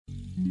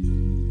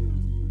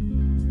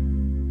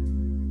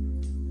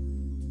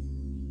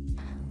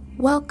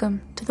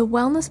Welcome to the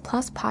Wellness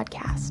Plus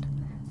podcast,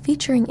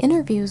 featuring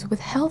interviews with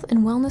health and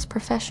wellness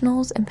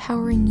professionals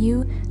empowering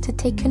you to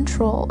take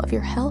control of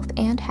your health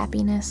and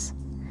happiness.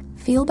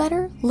 Feel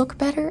better, look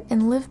better,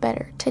 and live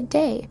better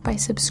today by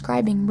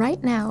subscribing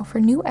right now for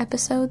new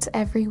episodes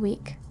every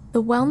week.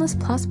 The Wellness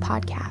Plus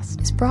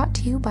podcast is brought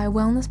to you by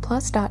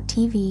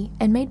wellnessplus.tv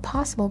and made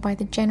possible by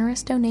the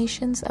generous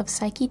donations of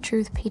Psyche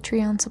Truth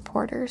Patreon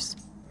supporters.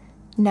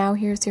 Now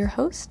here's your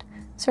host,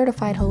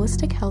 certified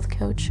holistic health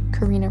coach,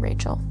 Karina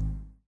Rachel.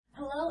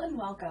 Hello and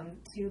welcome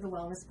to the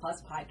Wellness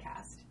Plus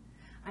podcast.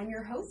 I'm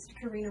your host,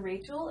 Karina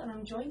Rachel, and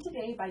I'm joined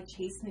today by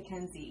Chase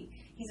McKenzie.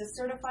 He's a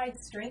certified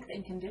strength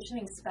and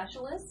conditioning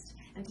specialist,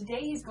 and today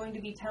he's going to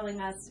be telling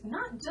us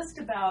not just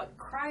about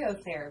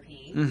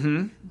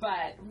cryotherapy,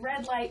 but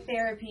red light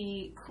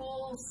therapy,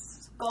 cool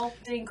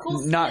sculpting, cool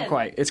skin. Not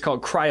quite. It's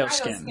called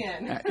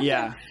cryoskin.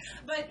 Yeah.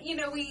 But, you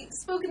know, we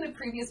spoke in the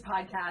previous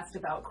podcast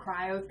about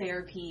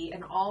cryotherapy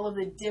and all of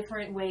the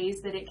different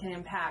ways that it can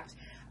impact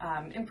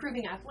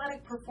improving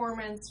athletic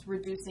performance,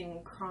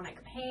 reducing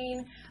chronic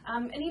pain,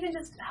 and even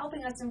just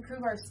helping us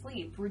improve our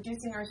sleep,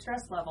 reducing our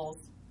stress levels,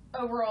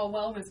 overall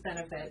wellness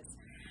benefits.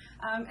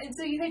 And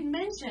so you had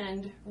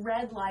mentioned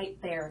red light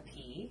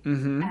therapy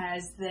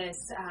as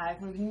this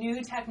kind of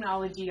new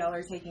technology y'all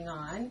are taking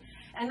on,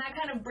 and that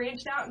kind of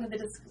branched out into the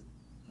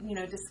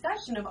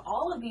discussion of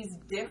all of these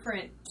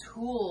different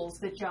tools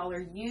that y'all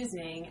are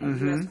using in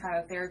U.S.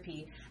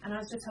 cryotherapy. And I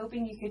was just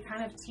hoping you could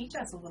kind of teach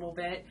us a little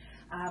bit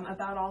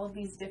about all of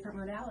these different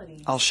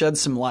modalities. I'll shed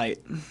some light.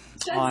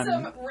 Some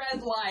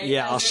red light.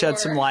 Yeah, I'll shed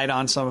some light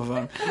on some of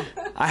them.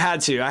 I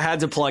had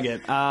to plug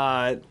it.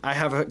 I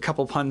have a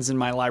couple puns in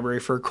my library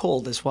for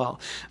cold as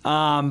well.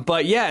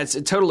 But yeah, it's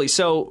totally.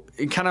 So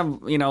kind of,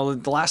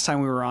 the last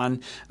time we were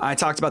on, I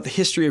talked about the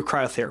history of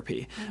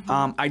cryotherapy.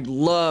 I'd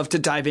love to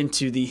dive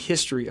into the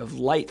history of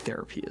light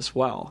therapy as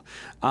well.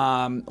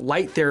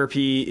 Light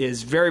therapy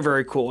is very,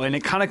 very cool. And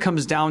it kind of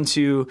comes down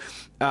to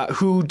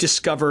who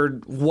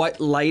discovered what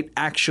light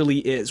actually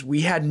is.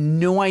 We had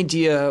no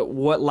idea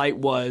what light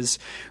was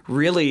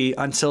really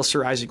until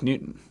Sir Isaac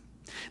Newton.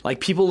 Like,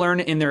 people learn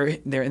in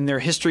their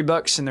history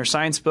books and their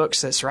science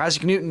books that Sir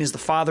Isaac Newton is the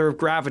father of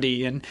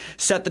gravity and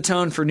set the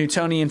tone for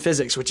Newtonian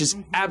physics, which is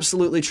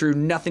absolutely true.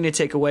 Nothing to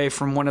take away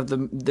from one of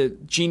the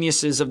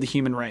geniuses of the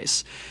human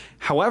race.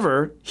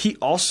 However, he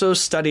also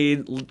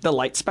studied the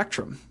light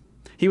spectrum.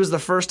 He was the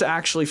first to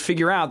actually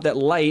figure out that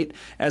light,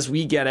 as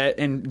we get it,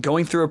 and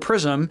going through a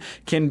prism,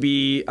 can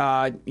be,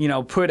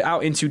 put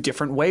out into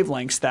different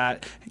wavelengths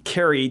that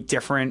carry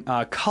different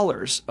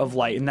colors of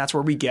light, and that's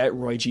where we get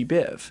Roy G.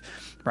 Biv,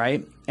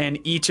 right? And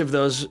each of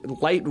those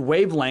light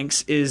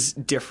wavelengths is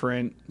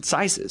different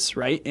sizes,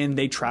 right? And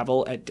they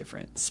travel at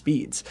different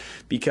speeds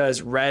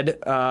because red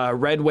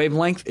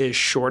wavelength is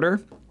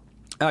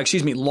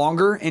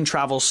longer and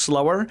travels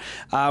slower,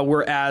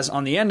 whereas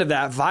on the end of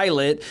that,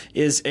 violet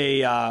is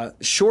a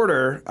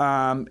shorter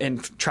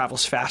and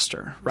travels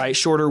faster, right?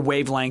 Shorter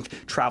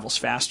wavelength travels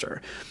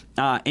faster.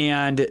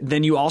 And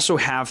then you also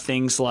have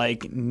things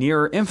like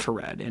near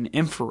infrared and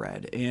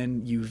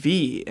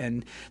UV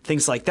and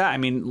things like that.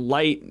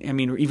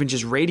 Even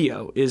just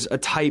radio is a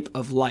type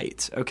of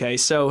light. Okay.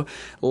 So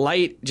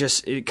light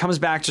it comes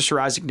back to Sir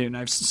Isaac Newton. I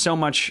have so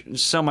much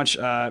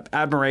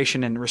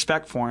admiration and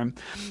respect for him.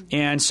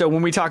 And so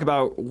when we talk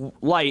about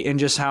light and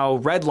just how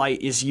red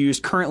light is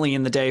used currently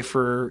in the day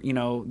for,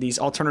 these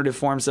alternative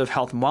forms of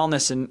health and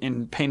wellness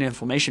and pain and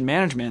inflammation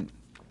management,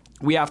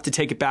 we have to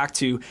take it back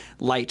to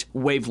light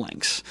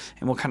wavelengths,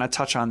 and we'll kind of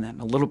touch on them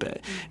a little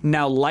bit.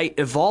 Now, light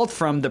evolved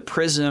from the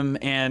prism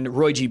and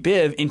Roy G.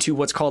 Biv into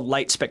what's called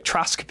light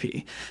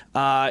spectroscopy,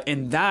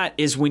 and that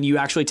is when you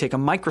actually take a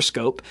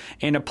microscope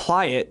and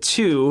apply it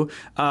to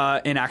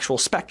an actual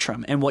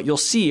spectrum, and what you'll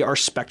see are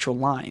spectral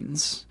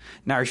lines.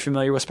 Now, are you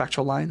familiar with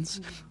spectral lines?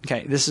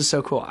 Okay, this is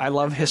so cool. I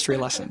love history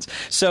lessons.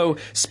 So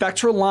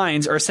spectral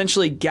lines are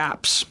essentially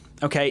gaps,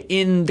 okay,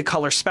 in the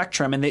color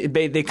spectrum, and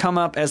they come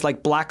up as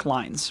like black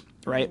lines.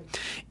 Right.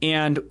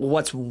 And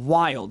what's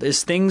wild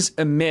is things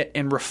emit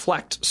and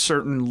reflect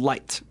certain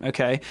light.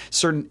 OK,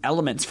 certain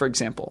elements, for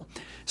example.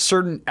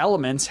 Certain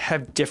elements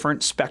have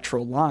different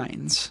spectral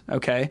lines.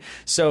 OK,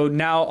 so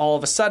now all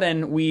of a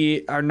sudden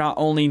we are not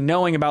only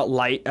knowing about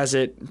light as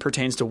it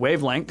pertains to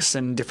wavelengths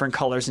and different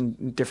colors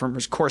and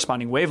different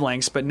corresponding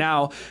wavelengths, but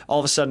now all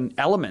of a sudden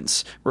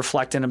elements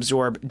reflect and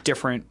absorb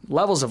different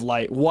levels of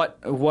light.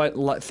 What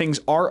things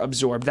are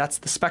absorbed, that's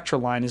the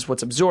spectral line, is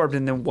what's absorbed,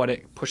 and then what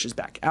it pushes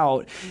back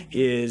out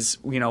is,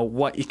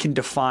 what it can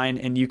define.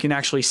 And you can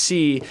actually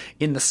see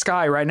in the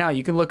sky right now,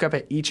 you can look up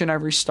at each and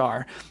every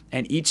star,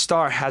 and each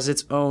star has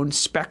its own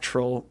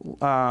spectral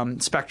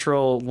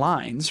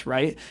lines,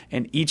 right?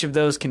 And each of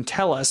those can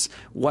tell us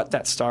what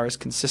that star is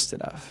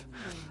consisted of.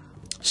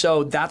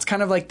 So that's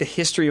kind of like the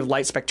history of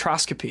light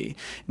spectroscopy.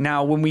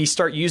 Now, when we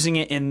start using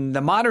it in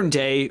the modern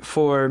day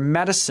for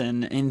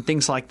medicine and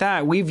things like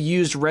that, we've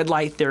used red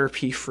light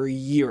therapy for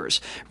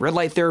years. Red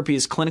light therapy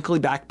is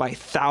clinically backed by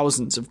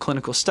thousands of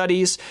clinical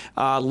studies,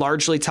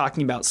 largely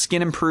talking about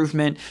skin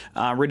improvement,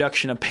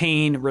 reduction of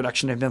pain,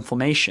 reduction of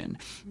inflammation.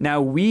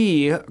 Now,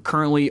 we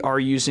currently are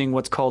using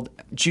what's called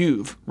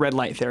Joovv red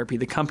light therapy.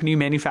 The company who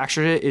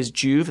manufactures it is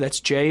Joovv. That's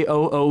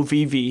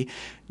Joovv.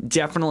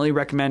 Definitely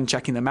recommend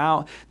checking them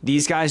out.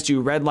 These guys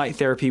do red light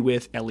therapy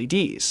with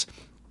LEDs.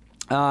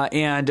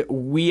 And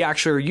we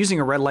actually are using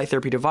a red light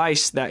therapy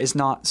device that is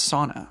not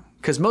sauna.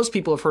 Because most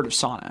people have heard of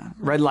sauna,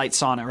 red light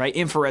sauna, right?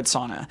 Infrared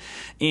sauna.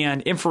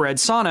 And infrared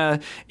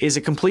sauna is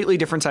a completely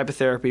different type of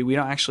therapy. We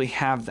don't actually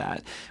have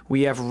that.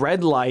 We have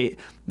red light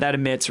that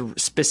emits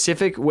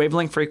specific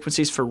wavelength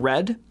frequencies for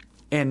red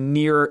and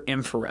near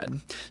infrared.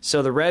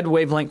 So the red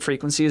wavelength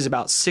frequency is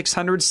about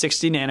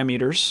 660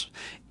 nanometers,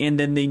 and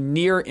then the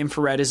near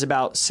infrared is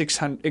about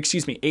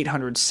 860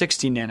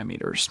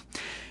 nanometers.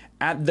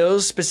 At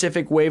those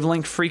specific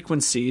wavelength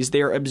frequencies,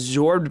 they are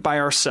absorbed by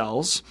our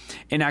cells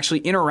and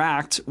actually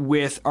interact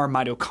with our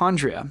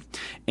mitochondria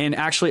and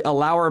actually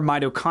allow our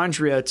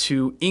mitochondria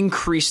to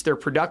increase their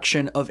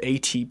production of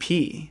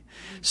ATP.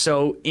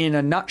 So in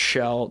a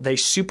nutshell, they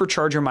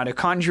supercharge our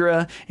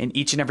mitochondria in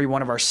each and every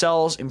one of our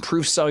cells,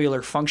 improve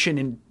cellular function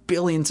in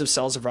billions of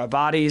cells of our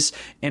bodies,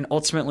 and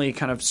ultimately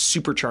kind of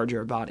supercharge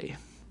our body.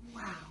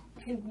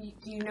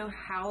 Do you know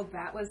how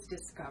that was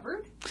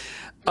discovered?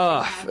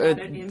 An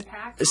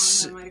impact on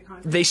the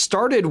mitochondria? They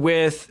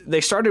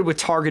started with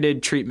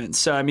targeted treatments.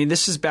 So I mean,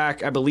 this is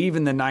back, I believe,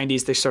 in the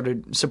 90s. They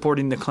started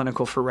supporting the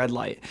clinical for red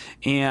light,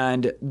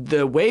 and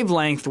the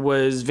wavelength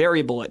was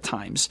variable at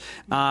times.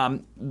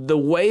 The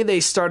way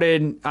they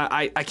started,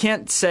 I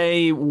can't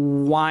say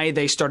why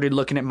they started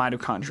looking at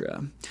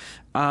mitochondria.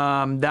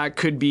 That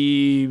could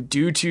be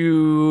due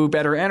to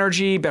better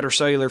energy, better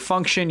cellular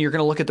function. You're going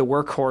to look at the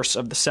workhorse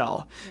of the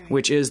cell,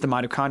 which is the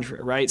mitochondria,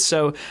 right?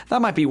 So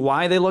that might be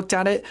why they looked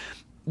at it.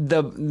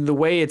 The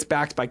way it's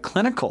backed by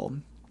clinical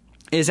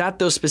is at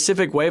those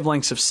specific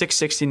wavelengths of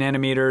 650 and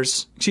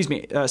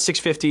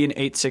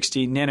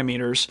 860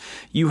 nanometers,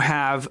 you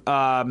have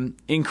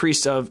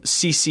increase of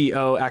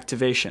CCO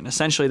activation.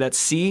 Essentially, that's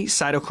C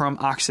cytochrome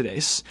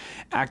oxidase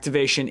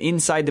activation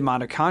inside the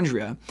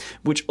mitochondria,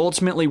 which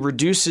ultimately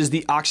reduces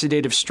the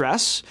oxidative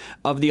stress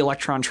of the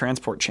electron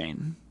transport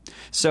chain.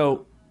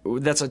 So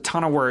that's a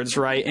ton of words,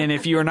 right? And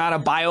if you're not a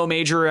bio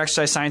major or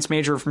exercise science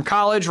major from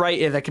college,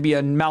 right, that could be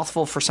a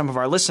mouthful for some of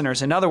our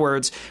listeners. In other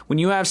words, when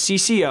you have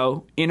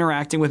CCO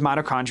interacting with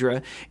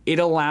mitochondria, it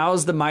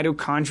allows the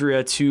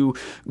mitochondria to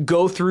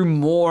go through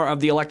more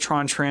of the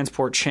electron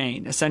transport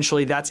chain.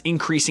 Essentially, that's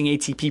increasing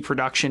ATP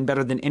production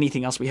better than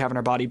anything else we have in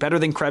our body, better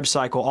than Krebs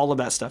cycle, all of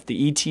that stuff.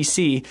 The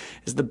ETC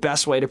is the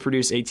best way to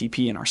produce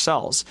ATP in our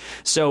cells.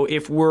 So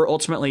if we're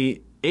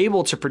ultimately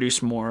able to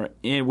produce more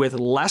with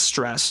less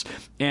stress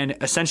and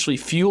essentially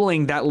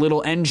fueling that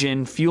little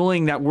engine,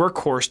 fueling that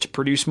workhorse to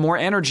produce more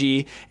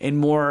energy and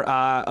more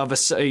of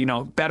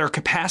a better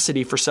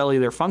capacity for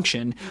cellular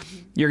function,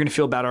 you're going to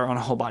feel better on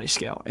a whole body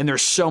scale. And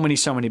there's so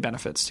many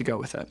benefits to go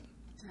with it.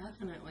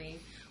 Definitely.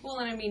 Well,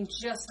 and I mean,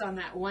 just on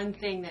that one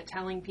thing, that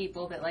telling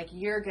people that like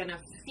you're going to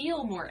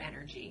feel more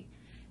energy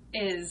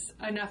is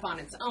enough on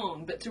its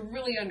own, but to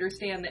really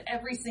understand that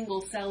every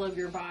single cell of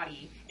your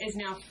body is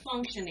now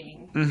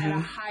functioning at a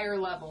higher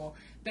level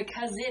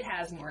because it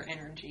has more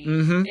energy.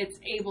 It's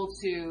able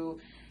to,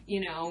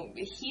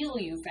 heal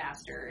you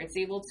faster. It's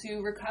able to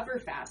recover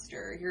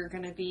faster. You're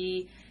going to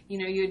be,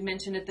 you had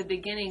mentioned at the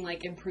beginning,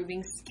 like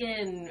improving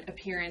skin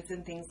appearance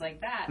and things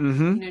like that.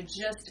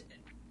 Just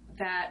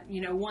that,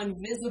 one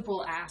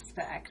visible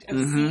aspect of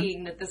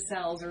seeing that the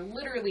cells are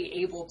literally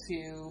able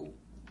to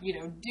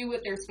do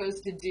what they're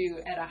supposed to do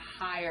at a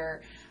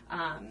higher,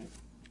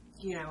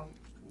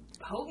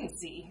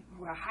 potency,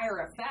 or a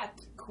higher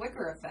effect,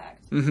 quicker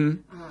effect.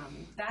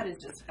 That is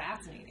just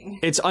fascinating.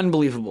 It's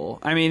unbelievable.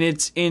 I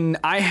mean,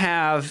 I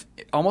have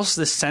almost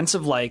this sense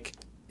of like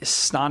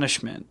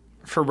astonishment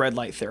for red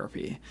light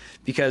therapy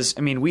because,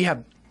 I mean, we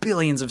have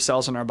billions of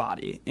cells in our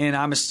body, and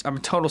I'm a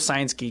total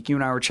science geek. You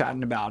and I were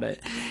chatting about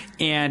it,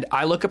 and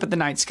I look up at the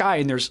night sky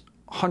and there's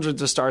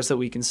hundreds of stars that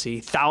we can see,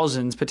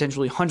 thousands,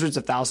 potentially hundreds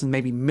of thousands,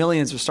 maybe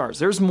millions of stars.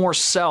 There's more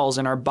cells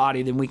in our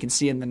body than we can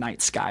see in the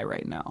night sky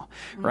right now,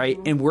 right?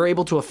 And we're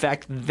able to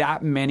affect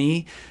that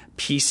many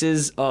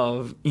pieces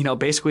of,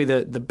 basically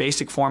the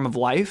basic form of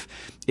life.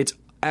 It's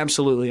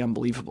absolutely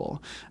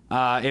unbelievable.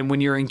 And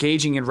when you're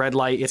engaging in red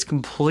light, it's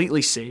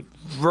completely safe,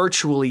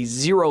 virtually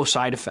zero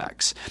side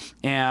effects.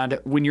 And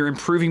when you're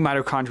improving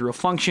mitochondrial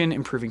function,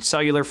 improving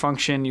cellular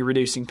function, you're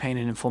reducing pain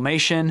and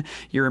inflammation,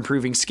 you're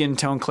improving skin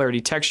tone,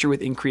 clarity, texture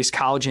with increased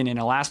collagen and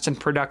elastin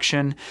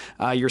production.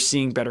 You're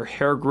seeing better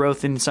hair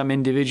growth in some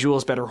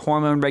individuals, better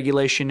hormone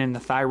regulation in the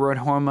thyroid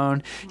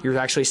hormone. You're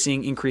actually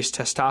seeing increased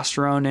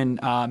testosterone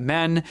in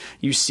men.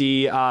 You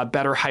see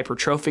better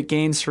hypertrophic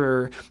gains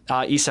for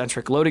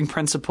eccentric loading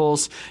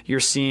principles.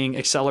 You're seeing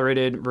accelerated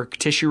accelerated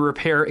tissue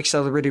repair,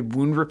 accelerated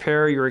wound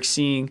repair. You're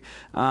seeing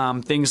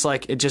things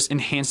like it just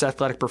enhanced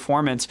athletic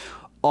performance,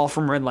 all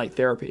from red light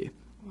therapy.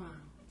 Wow.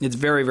 It's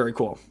very, very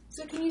cool.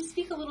 So can you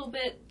speak a little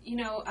bit,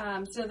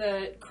 so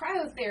the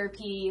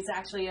cryotherapy is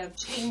actually a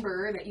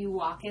chamber that you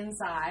walk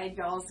inside.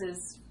 Y'all's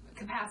is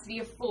capacity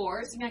of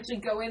 4, so you can actually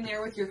go in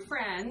there with your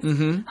friends.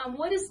 Mm-hmm.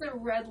 What does the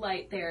red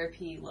light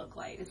therapy look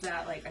like? Is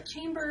that like a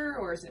chamber,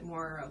 or is it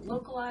more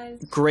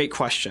localized? Great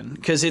question,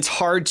 because it's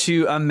hard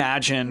to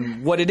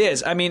imagine what it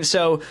is. I mean,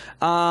 so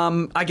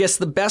I guess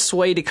the best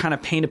way to kind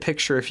of paint a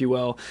picture, if you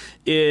will,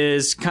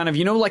 is kind of,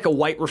 like a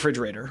white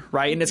refrigerator,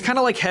 right? And it's kind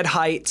of like head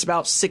height. It's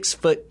about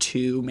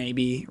 6'2",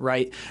 maybe,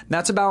 right? And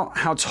that's about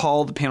how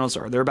tall the panels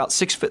are. They're about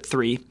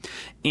 6'3",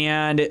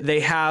 and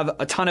they have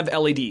a ton of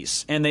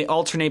LEDs, and they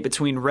alternate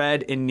between red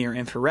and near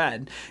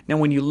infrared. Now,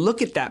 when you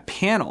look at that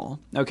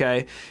panel,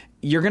 okay,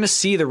 you're going to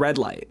see the red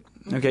light.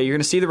 Okay, you're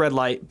going to see the red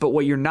light, but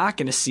what you're not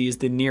going to see is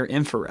the near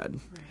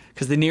infrared.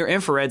 Because the near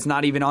infrared's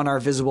not even on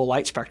our visible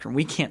light spectrum.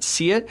 We can't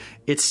see it.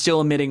 It's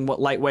still emitting what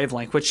light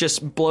wavelength, which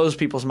just blows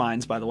people's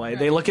minds, by the way. Right.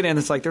 They look at it and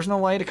it's like, there's no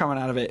light coming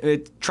out of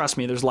it. Trust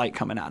me, there's light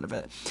coming out of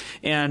it.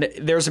 And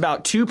there's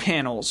about 2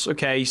 panels,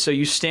 okay? So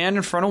you stand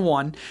in front of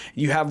one,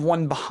 you have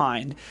one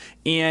behind.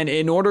 And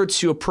in order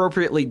to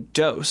appropriately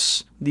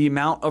dose the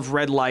amount of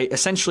red light,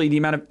 essentially the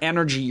amount of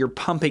energy you're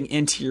pumping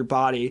into your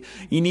body,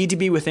 you need to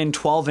be within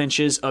 12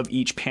 inches of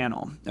each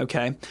panel,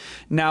 okay?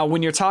 Now,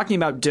 when you're talking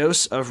about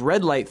dose of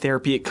red light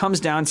therapy, it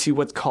comes down to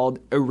what's called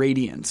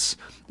irradiance.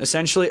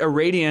 Essentially,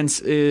 irradiance,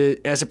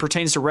 as it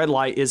pertains to red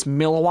light, is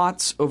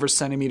milliwatts over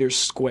centimeters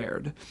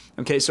squared.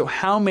 Okay, so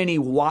how many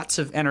watts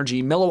of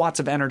energy, milliwatts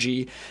of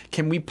energy,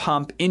 can we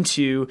pump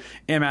into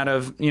an amount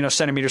of,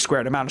 centimeters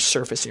squared, amount of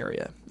surface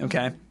area,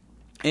 okay?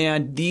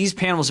 And these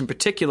panels in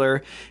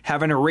particular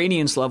have an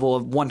irradiance level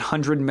of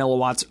 100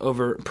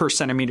 milliwatts per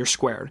centimeter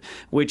squared,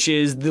 which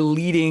is the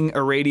leading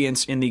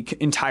irradiance in the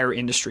entire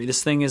industry.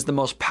 This thing is the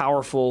most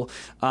powerful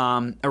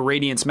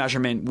irradiance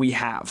measurement we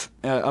have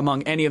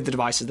among any of the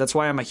devices. That's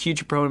why I'm a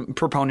huge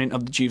proponent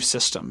of the Joovv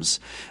systems.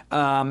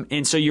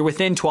 And so you're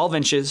within 12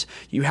 inches,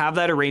 you have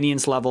that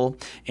irradiance level,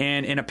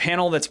 and in a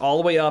panel that's all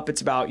the way up,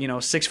 it's about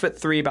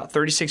 6'3", about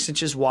 36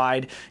 inches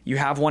wide. You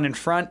have one in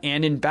front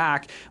and in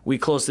back. We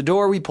close the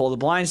door, we pull the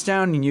blinds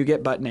down, and you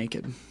get butt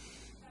naked.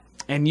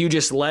 And you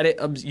just let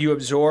it, you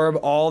absorb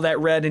all that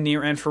red and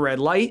near infrared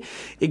light.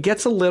 It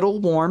gets a little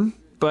warm,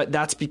 but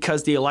that's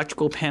because the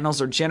electrical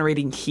panels are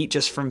generating heat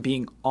just from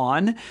being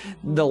on.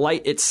 The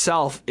light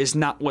itself is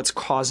not what's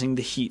causing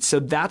the heat. So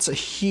that's a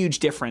huge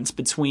difference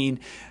between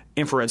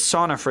infrared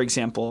sauna, for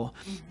example,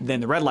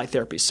 than the red light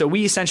therapy. So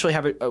we essentially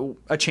have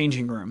a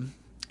changing room.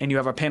 And you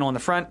have a panel in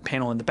the front,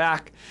 panel in the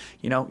back.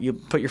 You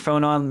put your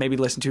phone on, maybe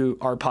listen to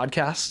our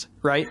podcast,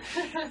 right?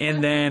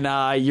 And then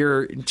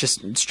you're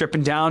just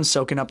stripping down,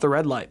 soaking up the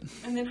red light.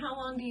 And then how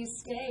long do you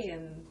stay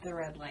in the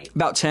red light?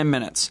 About 10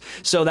 minutes.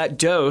 So that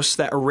dose,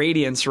 that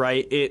irradiance,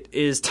 right, it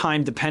is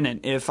time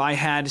dependent. If I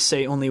had,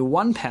 say, only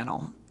one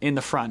panel in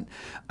the front,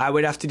 I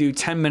would have to do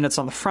 10 minutes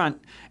on the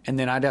front, and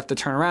then I'd have to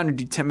turn around and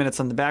do 10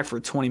 minutes on the back for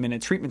a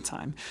 20-minute treatment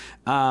time.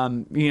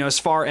 As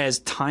far as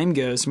time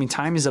goes,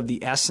 time is of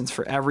the essence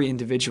for every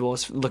individual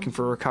is looking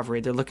for recovery.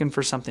 They're looking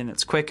for something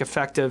that's quick,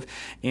 effective,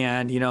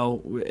 and,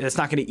 it's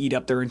not going to eat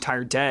up their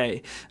entire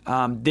day.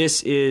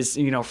 This is,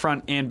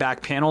 front and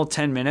back panel,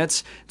 10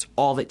 minutes. It's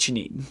all that you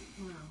need.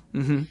 Wow.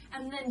 Mm-hmm.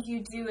 And then do you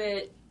do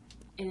it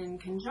in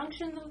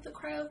conjunction with the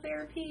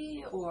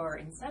cryotherapy or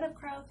instead of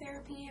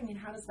cryotherapy?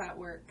 How does that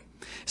work?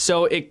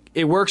 So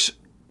it works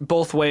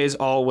both ways,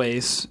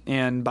 always,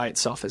 and by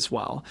itself as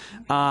well.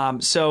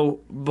 So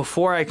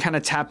before I kind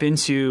of tap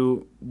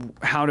into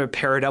how to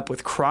pair it up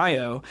with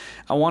cryo,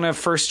 I want to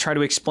first try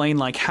to explain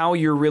how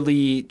you're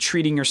really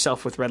treating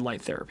yourself with red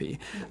light therapy.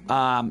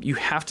 Mm-hmm. You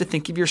have to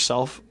think of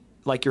yourself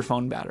like your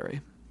phone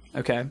battery.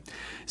 Okay,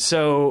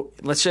 so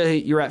let's say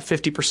you're at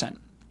 50%.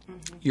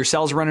 Your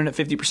cells are running at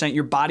 50%.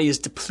 Your body is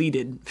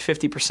depleted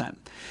 50%.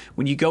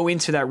 When you go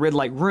into that red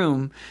light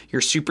room,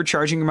 you're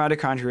supercharging your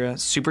mitochondria,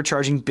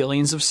 supercharging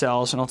billions of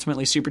cells, and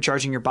ultimately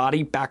supercharging your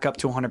body back up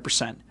to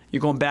 100%.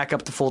 You're going back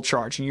up to full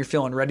charge, and you're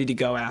feeling ready to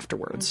go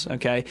afterwards,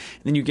 okay?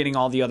 And then you're getting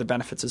all the other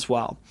benefits as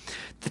well.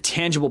 The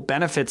tangible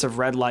benefits of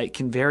red light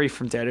can vary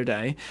from day to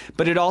day,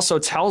 but it also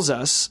tells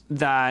us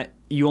that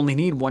you only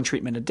need one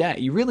treatment a day.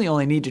 You really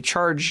only need to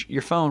charge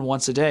your phone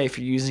once a day if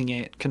you're using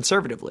it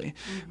conservatively,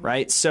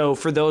 right? So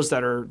for those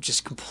that are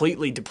just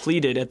completely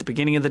depleted at the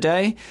beginning of the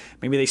day,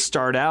 maybe they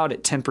start out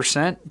at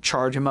 10%,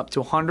 charge them up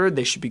to 100.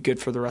 They should be good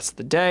for the rest of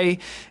the day.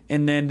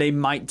 And then they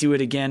might do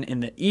it again in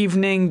the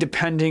evening,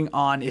 depending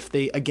on if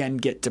they, again,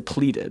 get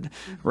depleted,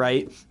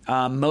 right?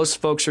 Most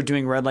folks are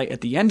doing red light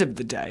at the end of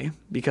the day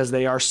because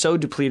they are so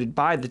depleted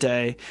by the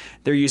day,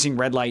 they're using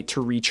red light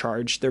to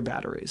recharge their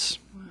batteries.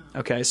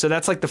 Okay, so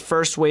that's the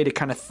first way to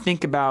kind of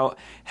think about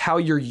how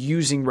you're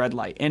using red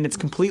light, and it's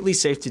completely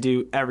safe to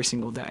do every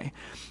single day.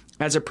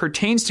 As it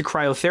pertains to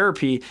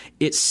cryotherapy,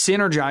 it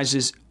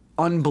synergizes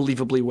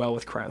unbelievably well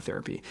with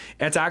cryotherapy.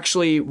 It's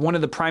actually one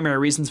of the primary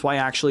reasons why I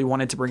actually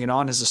wanted to bring it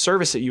on as a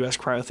service at US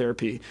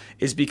Cryotherapy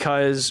is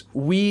because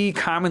we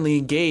commonly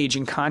engage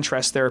in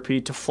contrast therapy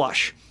to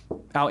flush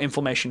out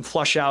inflammation,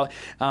 flush out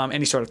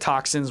any sort of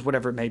toxins,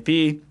 whatever it may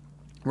be.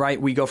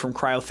 Right? We go from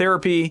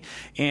cryotherapy,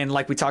 and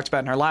like we talked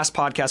about in our last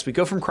podcast, we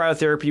go from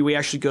cryotherapy, we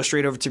actually go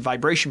straight over to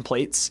vibration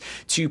plates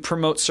to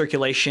promote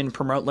circulation,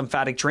 promote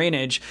lymphatic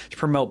drainage, to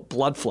promote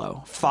blood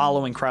flow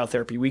following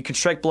cryotherapy. We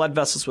constrict blood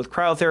vessels with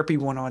cryotherapy. We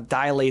want to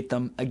dilate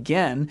them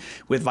again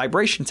with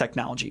vibration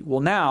technology. Well,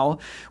 now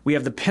we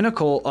have the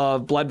pinnacle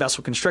of blood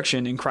vessel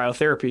constriction in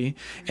cryotherapy,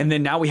 and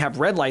then now we have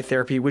red light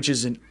therapy, which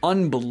is an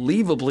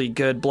unbelievably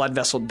good blood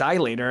vessel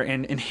dilator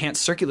and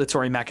enhanced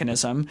circulatory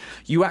mechanism.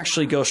 You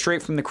actually go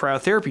straight from the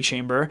cryotherapy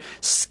chamber,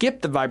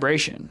 skip the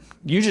vibration.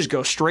 You just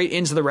go straight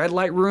into the red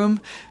light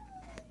room,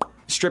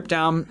 strip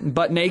down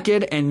butt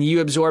naked, and you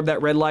absorb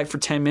that red light for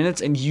 10 minutes,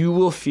 and you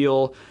will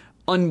feel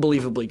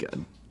unbelievably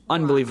good.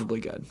 Unbelievably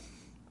good.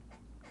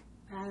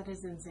 That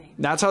is insane.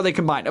 That's how they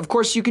combine. Of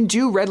course, you can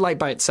do red light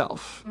by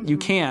itself. You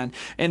can.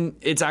 And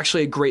it's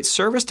actually a great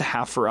service to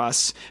have for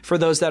us, for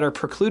those that are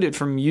precluded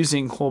from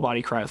using whole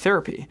body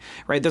cryotherapy,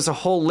 right? There's a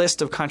whole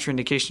list of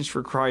contraindications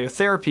for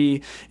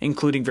cryotherapy,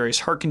 including various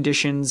heart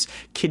conditions,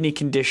 kidney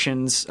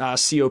conditions,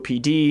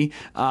 COPD,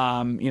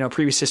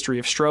 previous history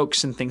of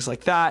strokes and things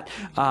like that,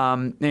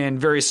 and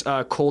various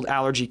cold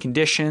allergy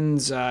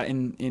conditions,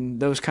 in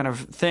those kind of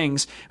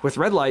things with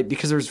red light,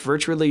 because there's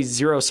virtually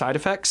zero side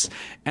effects.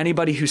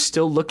 Anybody who's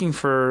still looking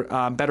for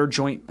better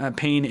joint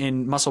pain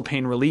and muscle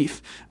pain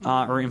relief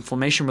or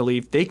inflammation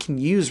relief, they can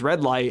use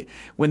red light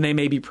when they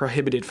may be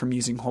prohibited from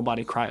using whole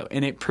body cryo,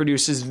 and it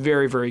produces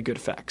very, very good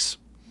effects.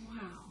 Wow.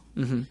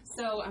 Mm-hmm.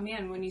 So,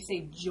 man, when you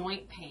say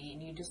joint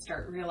pain, you just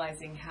start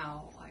realizing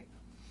how, like,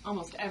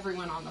 almost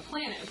everyone on the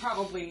planet,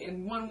 probably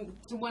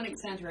to one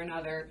extent or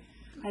another,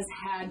 has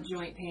had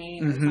joint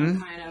pain or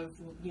some kind of,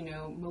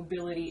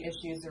 mobility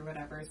issues or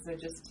whatever. So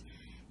just,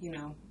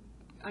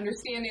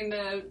 understanding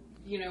the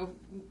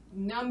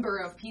number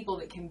of people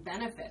that can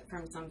benefit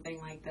from something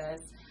like this,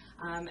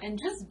 and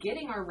just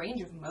getting our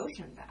range of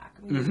motion back.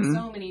 I mean, there's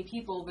so many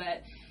people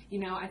that,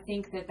 I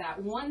think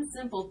that one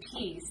simple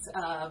piece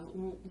of,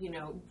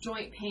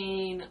 joint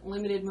pain,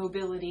 limited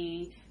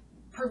mobility,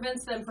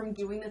 prevents them from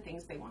doing the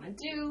things they want to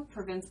do,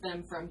 prevents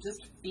them from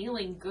just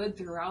feeling good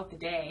throughout the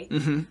day.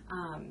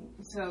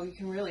 So you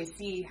can really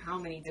see how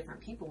many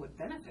different people would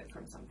benefit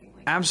from something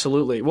like that.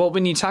 Absolutely. Well,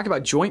 when you talk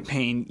about joint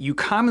pain, you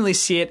commonly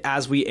see it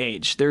as we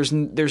age. There's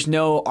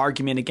no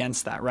argument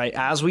against that, right?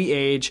 As we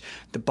age,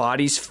 the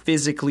body's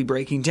physically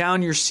breaking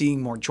down. You're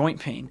seeing more joint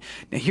pain.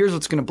 Now, here's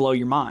what's going to blow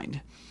your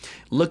mind.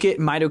 Look at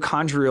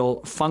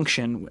mitochondrial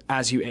function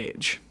as you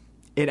age.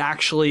 It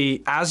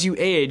actually, as you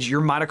age,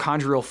 your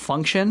mitochondrial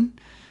function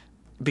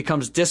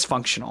becomes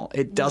dysfunctional.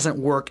 It doesn't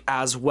work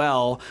as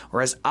well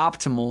or as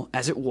optimal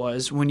as it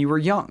was when you were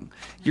young.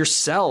 Your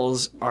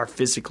cells are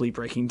physically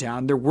breaking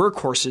down. Their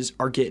workhorses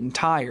are getting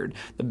tired.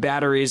 The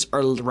batteries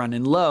are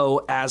running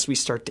low as we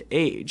start to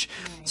age.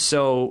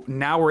 So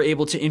now we're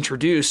able to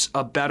introduce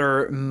a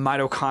better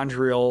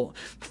mitochondrial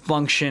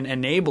function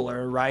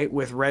enabler, right?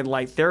 With red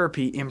light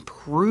therapy,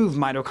 improve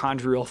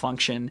mitochondrial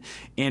function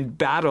and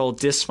battle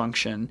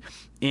dysfunction.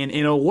 And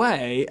in a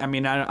way, I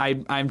mean,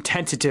 I'm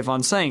tentative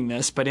on saying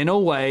this, but in a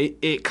way,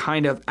 it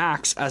kind of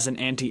acts as an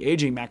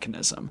anti-aging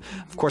mechanism.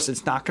 Of course,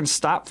 it's not going to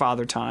stop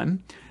Father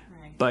Time,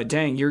 but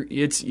dang,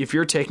 if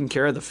you're taking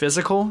care of the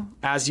physical,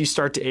 as you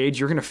start to age,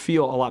 you're going to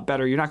feel a lot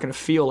better. You're not going to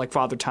feel like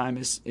Father Time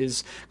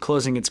is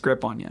closing its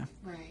grip on you.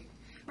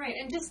 Right,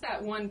 and just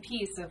that one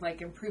piece of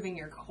like improving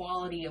your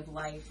quality of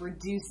life,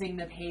 reducing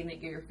the pain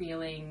that you're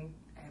feeling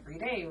every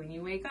day when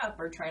you wake up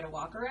or try to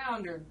walk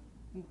around or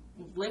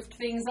lift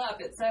things up,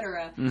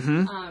 etc.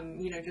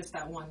 Just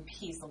that one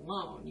piece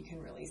alone, you can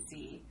really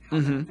see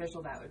how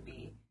beneficial that would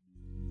be.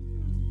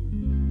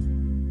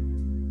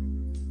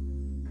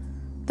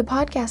 The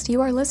podcast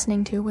you are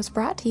listening to was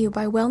brought to you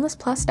by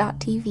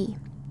WellnessPlus.tv,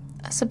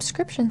 a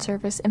subscription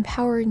service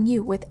empowering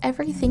you with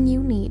everything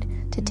you need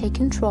to take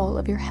control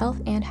of your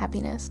health and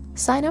happiness.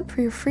 Sign up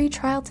for your free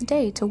trial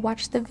today to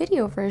watch the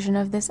video version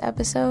of this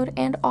episode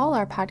and all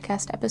our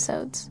podcast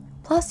episodes.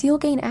 Plus, you'll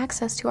gain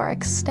access to our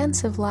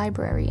extensive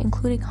library,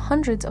 including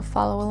hundreds of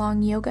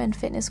follow-along yoga and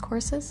fitness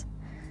courses,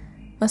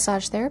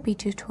 massage therapy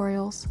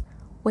tutorials,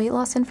 weight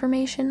loss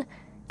information,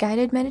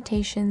 guided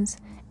meditations,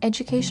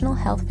 educational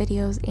health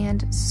videos,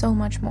 and so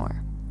much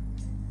more.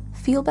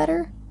 Feel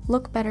better,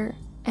 look better,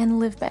 and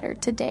live better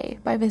today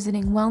by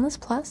visiting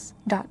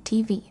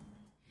wellnessplus.tv.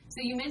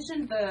 So you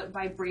mentioned the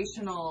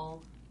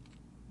vibrational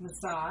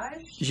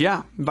massage.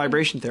 Yeah,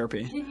 vibration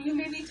therapy. Can you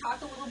maybe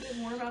talk a little bit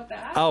more about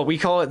that? Oh, we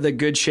call it the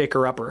good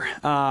shaker upper.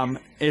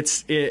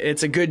 It's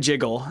a good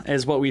jiggle,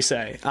 is what we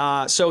say.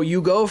 So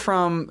you go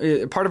from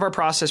part of our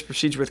process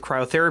proceeds with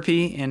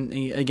cryotherapy, and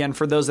again,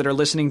 for those that are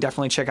listening,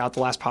 definitely check out the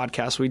last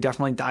podcast. We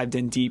definitely dived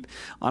in deep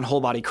on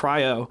whole body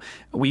cryo.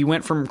 We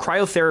went from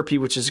cryotherapy,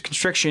 which is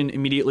constriction,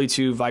 immediately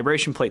to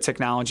vibration plate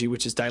technology,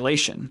 which is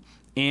dilation.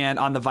 And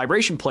on the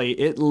vibration plate,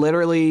 it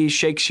literally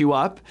shakes you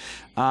up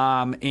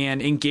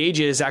and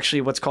engages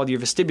actually what's called your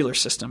vestibular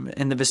system.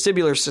 And the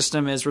vestibular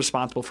system is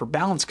responsible for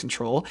balance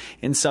control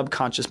in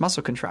subconscious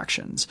muscle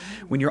contractions.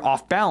 When you're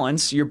off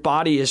balance, your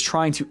body is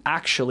trying to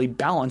actually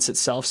balance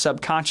itself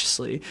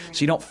subconsciously so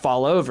you don't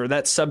fall over.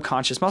 That's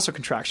subconscious muscle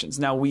contractions.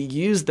 Now, we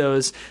use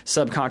those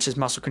subconscious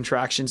muscle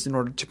contractions in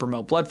order to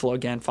promote blood flow,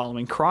 again,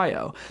 following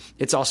cryo.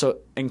 It's also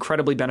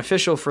incredibly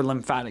beneficial for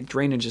lymphatic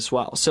drainage as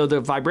well. So the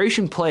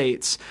vibration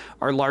plates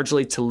are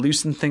largely to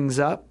loosen things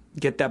up,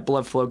 get that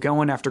blood flow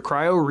going after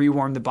cryo,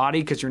 rewarm the body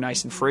because you're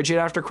nice and frigid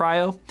after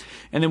cryo.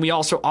 And then we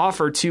also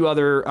offer 2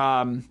 other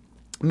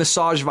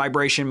massage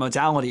vibration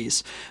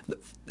modalities.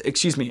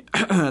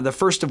 The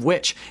first of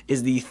which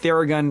is the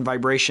Theragun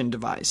vibration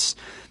device.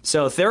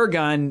 So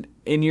Theragun,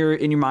 in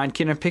your mind,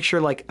 can picture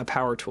like a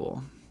power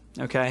tool.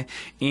 Okay.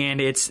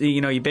 And it's,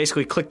 you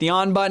basically click the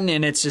on button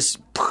and it's just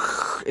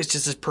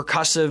this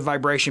percussive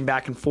vibration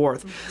back and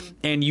forth.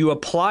 And you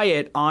apply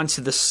it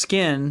onto the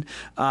skin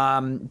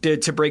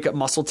to break up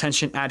muscle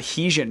tension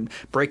adhesion,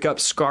 break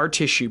up scar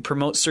tissue,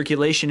 promote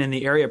circulation in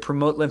the area,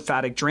 promote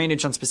lymphatic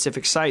drainage on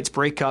specific sites,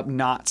 break up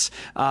knots.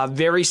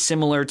 Very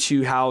similar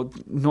to how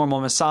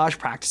normal massage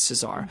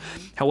practices are.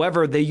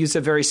 However, they use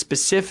a very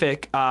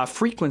specific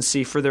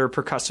frequency for their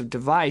percussive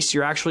device.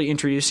 You're actually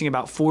introducing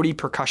about 40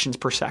 percussions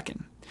per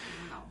second.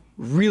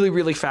 Really,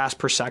 really fast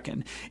per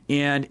second.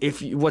 And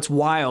what's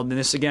wild, and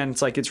this again,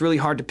 it's really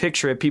hard to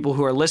picture it. People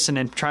who are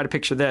listening, try to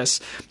picture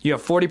this. You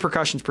have 40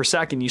 percussions per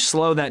second. You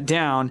slow that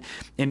down,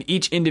 and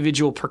each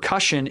individual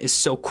percussion is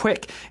so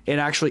quick, it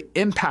actually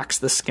impacts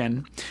the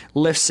skin,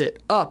 lifts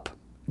it up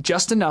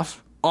just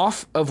enough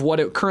off of what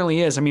it currently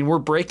is. I mean, we're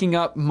breaking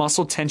up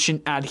muscle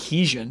tension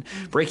adhesion,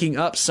 breaking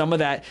up some of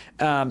that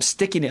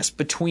stickiness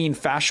between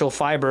fascial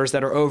fibers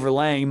that are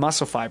overlaying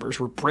muscle fibers.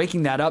 We're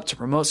breaking that up to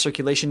promote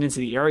circulation into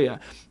the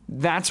area.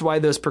 That's why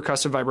those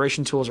percussive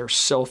vibration tools are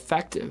so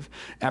effective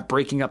at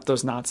breaking up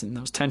those knots and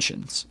those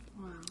tensions.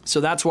 So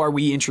that's why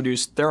we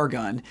introduced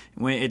Theragun.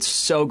 It's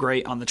so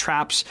great on the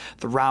traps,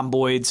 the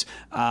rhomboids,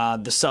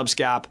 the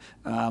subscap,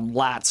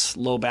 lats,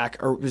 low back,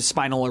 or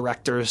spinal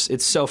erectors.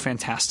 It's so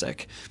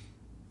fantastic.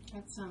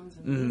 That sounds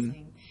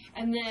amazing.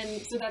 And then,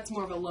 so that's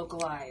more of a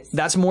localized.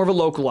 That's more of a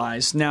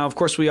localized. Now, of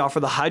course, we offer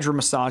the hydro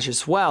massage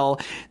as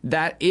well.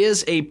 That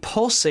is a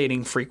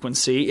pulsating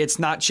frequency. It's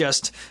not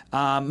just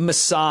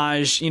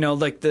massage,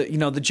 like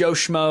the Joe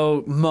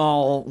Schmo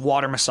mall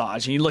water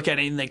massage. And you look at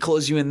it and they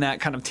close you in that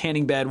kind of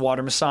tanning bed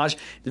water massage.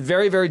 It's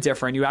very, very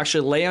different. You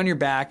actually lay on your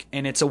back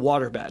and it's a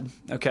water bed,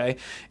 okay?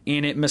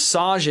 And it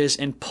massages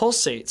and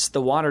pulsates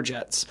the water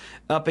jets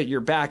up at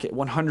your back at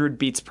 100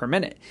 beats per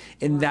minute.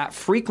 And that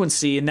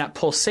frequency and that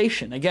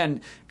pulsation,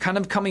 again, kind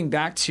of coming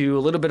back to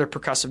a little bit of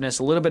percussiveness,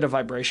 a little bit of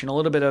vibration, a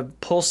little bit of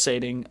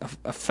pulsating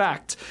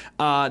effect,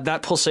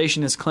 that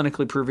pulsation is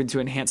clinically proven to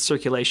enhance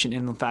circulation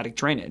and lymphatic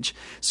drainage.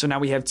 So now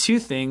we have 2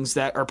 things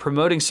that are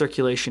promoting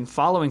circulation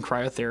following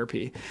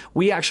cryotherapy.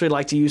 We actually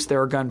like to use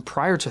Theragun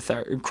prior to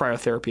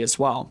cryotherapy as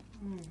well.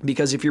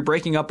 Because if you're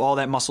breaking up all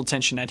that muscle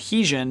tension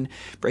adhesion,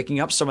 breaking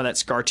up some of that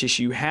scar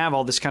tissue, you have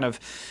all this kind of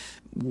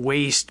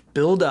waste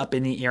buildup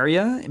in the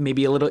area,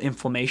 maybe a little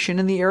inflammation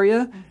in the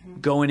area,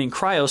 go in and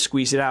cryo,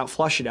 squeeze it out,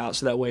 flush it out,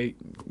 so that way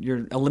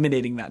you're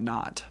eliminating that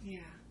knot. Yeah,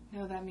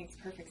 no, that makes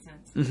perfect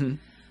sense.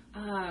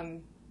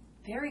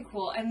 Very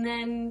cool. And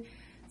then,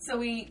 so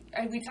we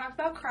talked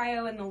about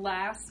cryo in the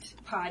last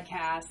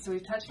podcast, so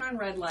we've touched on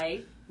red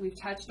light, we've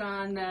touched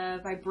on the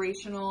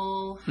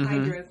vibrational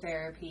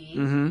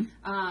hydrotherapy,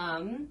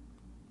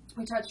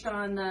 we touched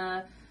on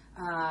the,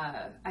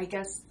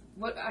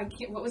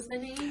 what was the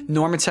name?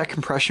 Normatec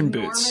compression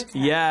boots. Normatec.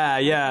 Yeah,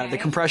 Okay. The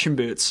compression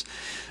boots.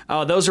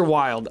 Oh, those are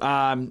wild.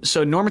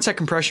 So Normatec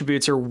compression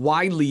boots are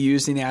widely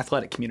used in the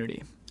athletic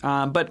community.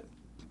 But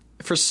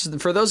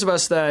for those of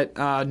us that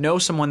know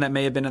someone that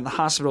may have been in the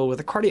hospital with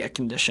a cardiac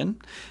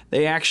condition,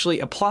 they actually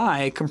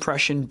apply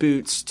compression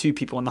boots to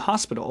people in the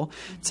hospital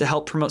to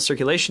help promote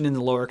circulation in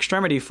the lower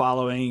extremity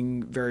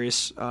following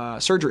various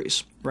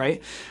surgeries,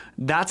 right?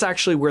 That's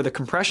actually where the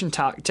compression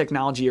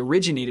technology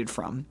originated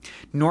from.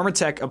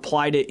 Normatec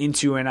applied it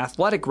into an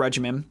athletic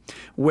regimen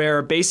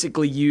where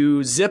basically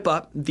you zip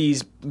up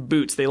these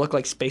boots. They look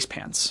like space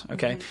pants,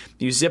 okay?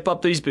 You zip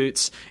up these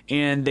boots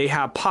and they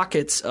have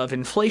pockets of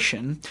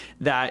inflation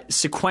that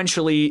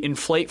sequentially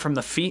inflate from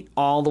the feet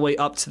all the way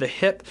up to the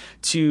hip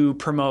to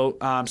promote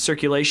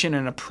circulation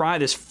and apply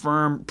this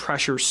firm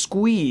pressure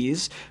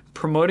squeeze,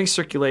 promoting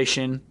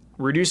circulation,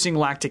 reducing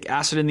lactic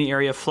acid in the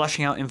area,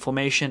 flushing out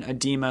inflammation,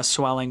 edema,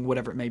 swelling,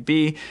 whatever it may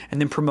be, and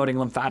then promoting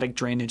lymphatic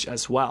drainage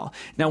as well.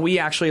 Now, we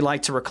actually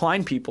like to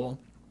recline people,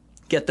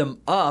 get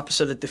them up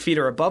so that the feet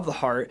are above the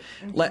heart,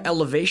 let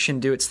elevation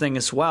do its thing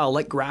as well,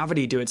 let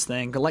gravity do its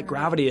thing, let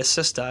gravity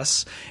assist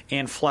us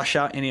and flush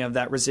out any of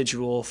that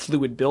residual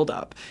fluid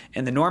buildup.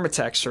 And the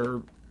Normatecs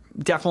are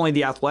definitely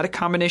the athletic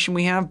combination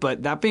we have.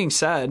 But that being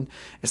said,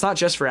 it's not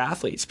just for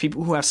athletes.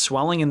 People who have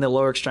swelling in the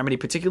lower extremity,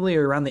 particularly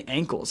around the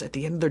ankles, at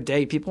the end of their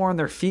day, people are on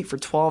their feet for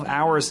 12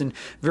 hours in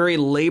very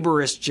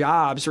laborious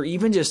jobs, or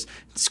even just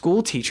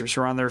school teachers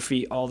who are on their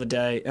feet all the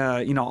day,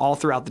 all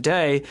throughout the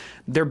day.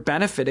 They're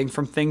benefiting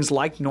from things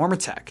like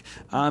Normatec.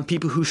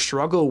 People who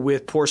struggle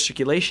with poor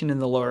circulation in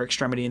the lower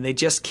extremity, and they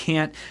just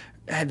can't.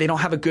 They don't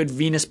have a good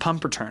venous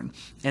pump return,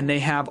 and they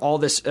have all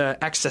this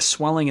excess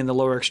swelling in the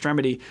lower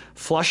extremity.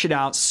 Flush it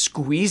out,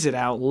 squeeze it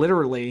out,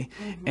 literally,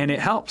 and it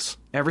helps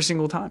every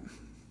single time.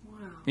 Wow.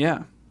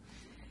 Yeah.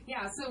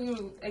 Yeah,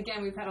 so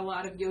again, we've had a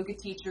lot of yoga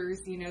teachers,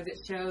 that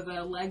show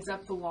the legs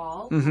up the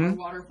wall, Mm-hmm. or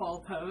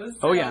waterfall pose.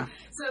 Oh, yeah.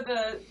 So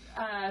the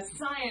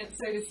science,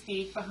 so to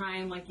speak,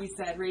 behind, like you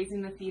said,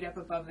 raising the feet up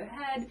above the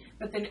head,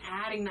 but then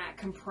adding that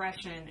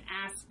compression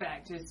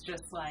aspect is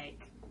just like,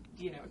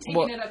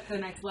 taking it up to the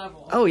next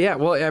level. Oh, yeah.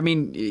 Well, I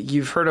mean,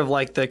 you've heard of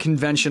like the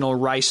conventional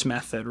RICE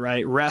method,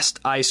 right? Rest,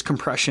 ice,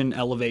 compression,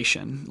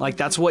 elevation. Like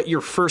that's what you're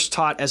first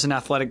taught as an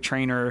athletic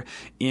trainer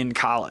in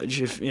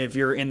college. If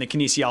you're in the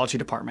kinesiology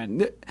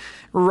department,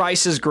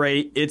 RICE is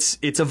great. It's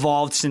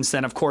evolved since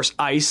then. Of course,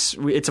 ice,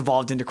 it's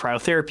evolved into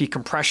cryotherapy.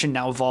 Compression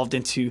now evolved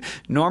into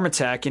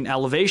Normatec. And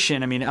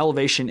elevation, I mean,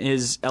 elevation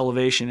is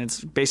elevation.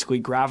 It's basically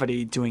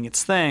gravity doing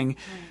its thing.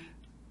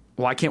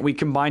 Why can't we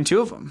combine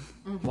two of them?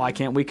 Mm-hmm. Why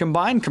can't we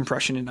combine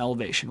compression and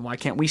elevation? Why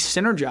can't we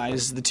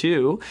synergize the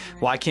two?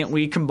 Right. Why can't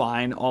we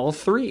combine all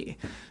three?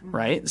 Mm-hmm.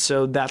 Right?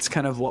 So that's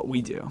kind of what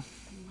we do. Wow.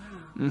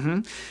 Mm-hmm.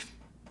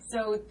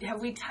 So have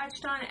we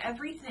touched on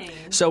everything?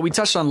 So we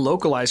touched on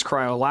localized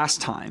cryo last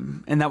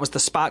time, and that was the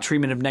spot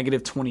treatment of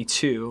negative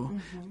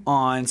 22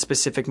 on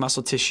specific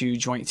muscle tissue,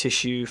 joint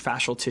tissue,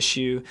 fascial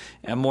tissue,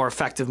 a more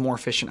effective, more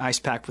efficient ice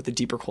pack with a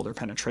deeper, colder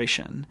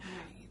penetration.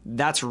 Right.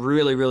 That's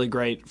really, really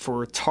great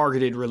for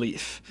targeted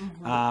relief.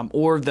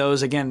 Or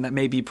those, again, that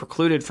may be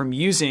precluded from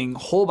using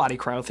whole body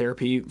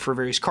cryotherapy for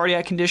various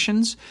cardiac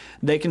conditions,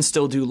 they can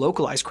still do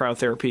localized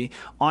cryotherapy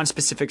on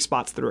specific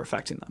spots that are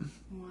affecting them.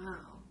 Wow.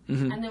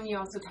 Mm-hmm. And then we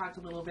also talked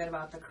a little bit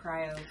about the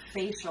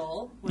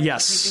cryofacial, which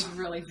yes. I think is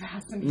really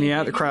fascinating.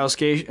 Yeah, the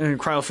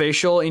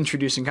cryofacial,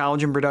 introducing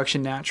collagen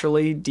production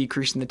naturally,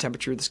 decreasing the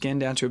temperature of the skin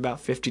down to about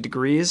 50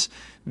 degrees.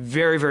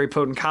 Very, very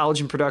potent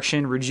collagen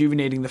production,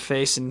 rejuvenating the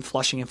face and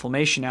flushing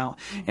inflammation out.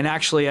 And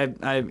actually,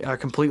 I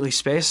completely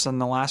spaced on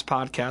the last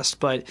podcast,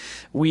 but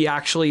we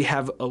actually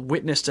have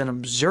witnessed and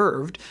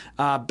observed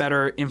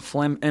better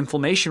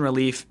inflammation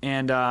relief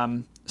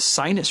and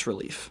sinus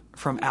relief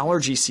from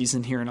allergy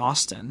season here in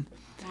Austin.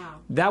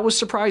 That was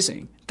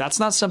surprising. That's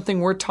not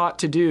something we're taught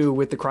to do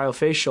with the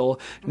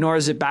cryofacial, nor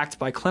is it backed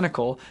by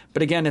clinical.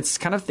 But again, it's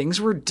kind of things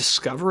we're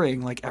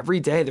discovering like every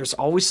day. There's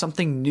always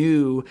something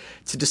new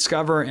to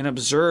discover and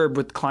observe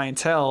with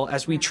clientele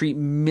as we treat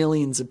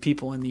millions of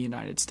people in the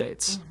United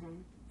States.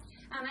 Mm-hmm.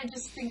 And I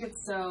just think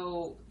it's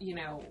so,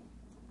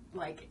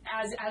 like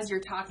as you're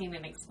talking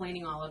and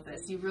explaining all of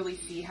this, you really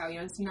see how,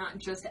 it's not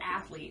just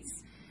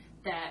athletes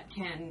that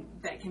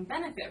can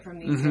benefit from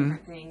these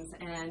different things.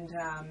 And,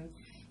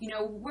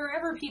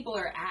 wherever people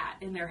are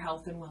at in their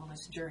health and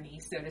wellness journey,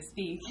 so to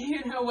speak,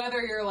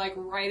 whether you're like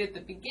right at the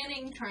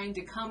beginning trying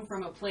to come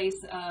from a place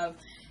of,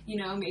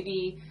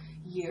 maybe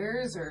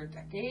years or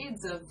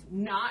decades of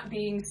not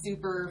being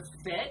super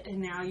fit, and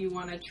now you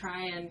want to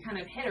try and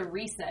kind of hit a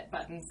reset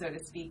button, so to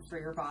speak, for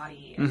your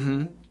body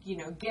and,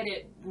 get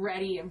it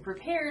ready and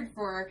prepared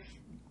for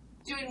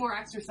doing more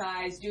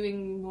exercise,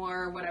 doing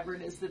more whatever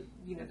it is that,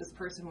 this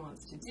person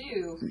wants to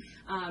do,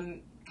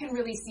 can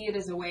really see it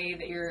as a way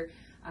that you're,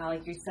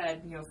 like you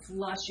said,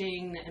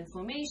 flushing the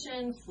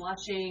inflammation,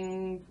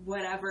 flushing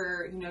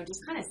whatever,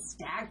 just kind of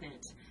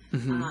stagnant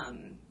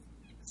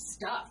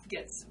stuff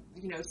gets,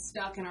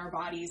 stuck in our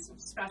bodies,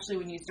 especially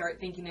when you start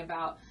thinking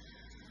about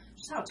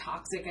just how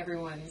toxic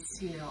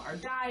everyone's, our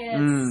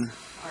diets,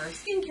 our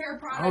skincare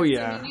products. Oh,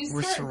 yeah. I mean,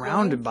 we're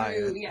surrounded by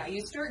it. Yeah,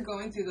 you start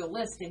going through the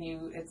list and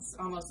it's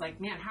almost like,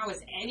 man, how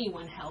is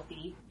anyone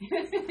healthy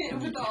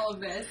with all of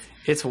this?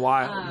 It's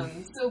wild.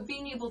 So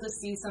being able to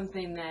see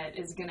something that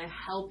is going to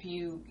help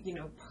you,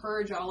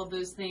 purge all of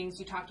those things.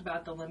 You talked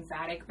about the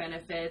lymphatic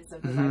benefits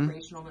of the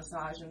vibrational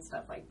massage and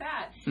stuff like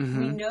that.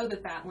 We know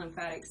that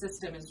lymphatic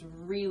system is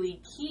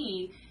really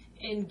key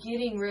in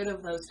getting rid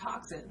of those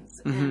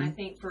toxins. And I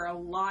think for a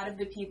lot of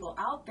the people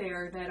out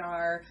there that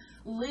are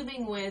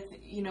living with,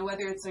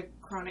 whether it's a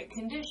chronic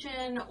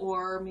condition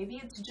or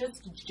maybe it's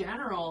just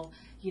general,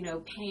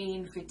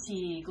 pain,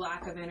 fatigue,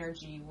 lack of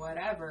energy,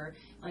 whatever,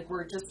 like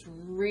we're just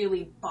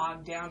really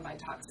bogged down by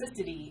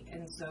toxicity.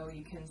 And so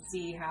you can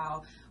see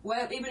how,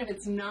 even if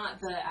it's not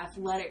the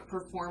athletic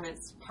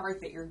performance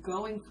part that you're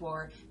going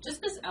for,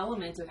 just this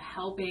element of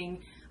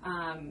helping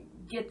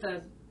get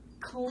the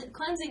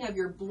cleansing of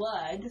your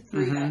blood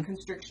through that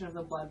constriction of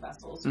the blood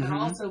vessels, but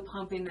also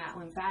pumping that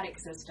lymphatic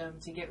system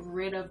to get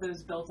rid of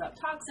those built-up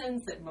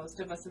toxins that most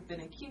of us have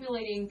been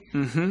accumulating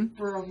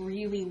for a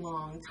really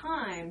long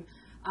time.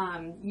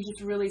 you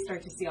just really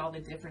start to see all the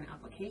different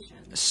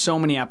applications. So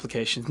many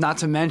applications, not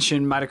to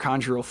mention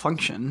mitochondrial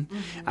function.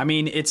 I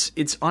mean,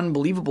 it's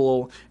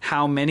unbelievable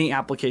how many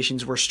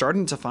applications we're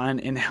starting to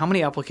find and how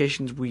many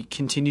applications we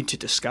continue to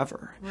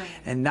discover. Right.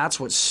 And that's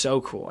what's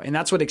so cool. And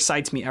that's what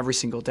excites me every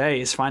single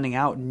day, is finding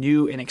out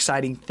new and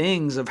exciting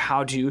things of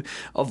how to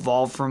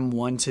evolve from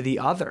one to the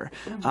other.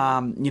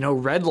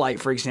 Red light,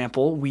 for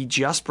example, we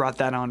just brought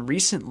that on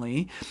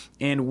recently,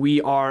 and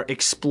we are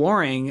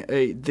exploring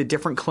the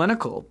different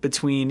clinical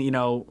between,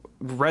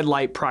 red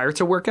light prior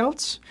to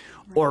workouts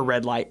or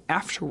red light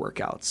after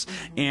workouts.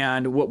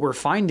 And what we're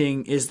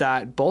finding is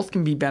that both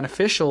can be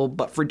beneficial,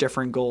 but for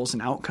different goals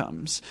and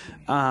outcomes.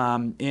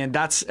 And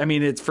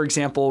it's, for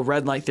example,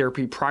 red light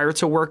therapy prior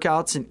to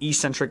workouts and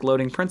eccentric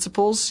loading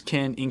principles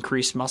can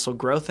increase muscle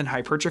growth and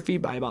hypertrophy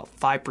by about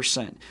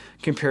 5%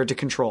 compared to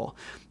control.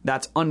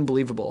 That's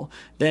unbelievable.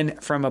 Then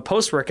from a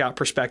post-workout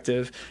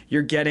perspective,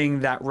 you're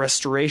getting that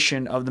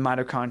restoration of the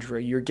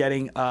mitochondria. You're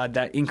getting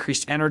that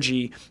increased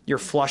energy. You're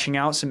flushing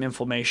out some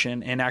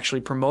inflammation and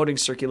actually promoting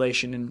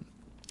circulation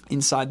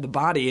inside the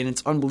body, and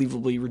it's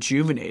unbelievably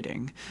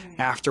rejuvenating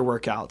after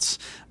workouts.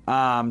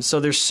 So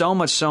there's so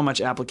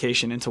much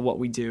application into what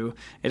we do.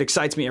 It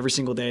excites me every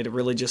single day to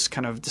really just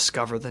kind of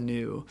discover the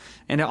new.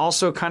 And it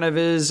also kind of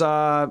is,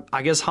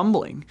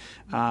 humbling.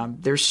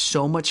 There's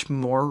so much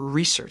more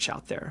research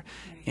out there,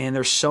 and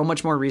there's so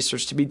much more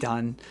research to be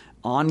done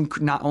on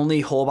not only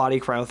whole body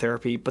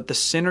cryotherapy, but the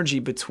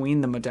synergy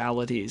between the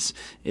modalities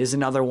is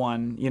another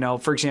one.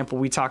 For example,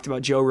 we talked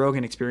about Joe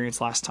Rogan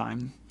Experience last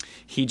time.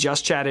 He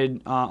just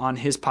chatted on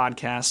his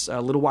podcast a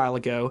little while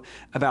ago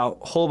about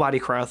whole body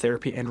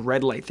cryotherapy and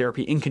red light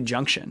therapy in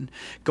conjunction,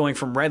 going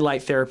from whole body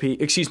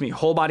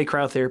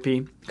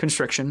cryotherapy,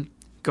 constriction,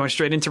 going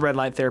straight into red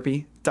light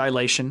therapy,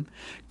 dilation,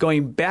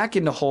 going back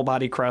into whole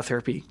body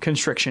cryotherapy,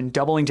 constriction,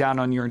 doubling down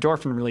on your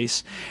endorphin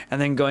release, and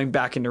then going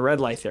back into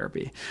red light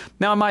therapy.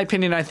 Now, in my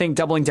opinion, I think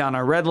doubling down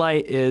on red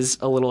light is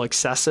a little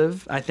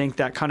excessive. I think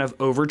that kind of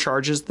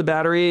overcharges the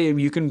battery.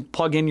 You can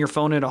plug in your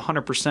phone at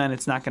 100%.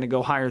 It's not going to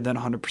go higher than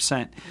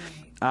 100%.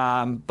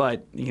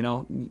 But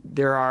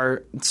there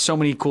are so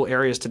many cool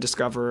areas to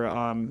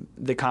discover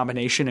the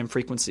combination and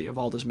frequency of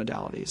all those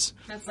modalities.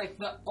 That's like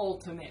the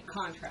ultimate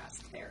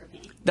contrast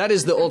therapy. That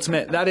is the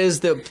ultimate. That is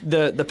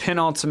the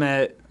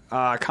penultimate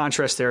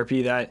contrast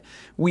therapy that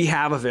we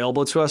have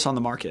available to us on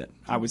the market,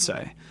 I would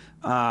say.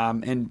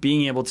 And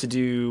being able to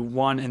do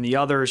one and the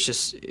other is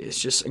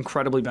just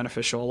incredibly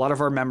beneficial. A lot of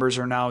our members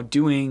are now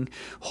doing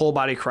whole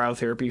body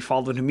cryotherapy,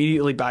 followed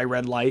immediately by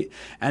red light,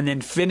 and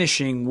then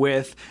finishing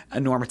with a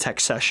Normatec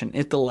session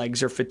if the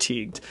legs are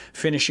fatigued,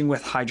 finishing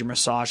with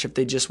hydromassage if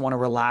they just want to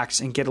relax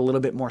and get a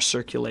little bit more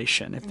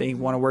circulation, if they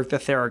want to work the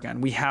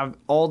Theragun. We have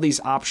all these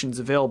options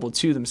available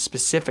to them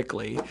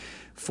specifically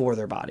for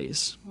their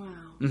bodies. Wow.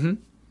 Mm-hmm.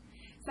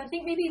 So I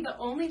think maybe the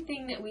only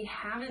thing that we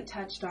haven't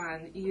touched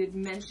on, you had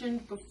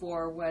mentioned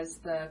before, was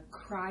the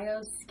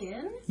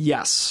CryoSkin.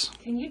 Yes.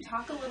 Can you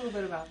talk a little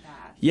bit about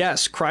that?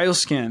 Yes,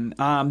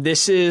 CryoSkin.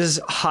 This is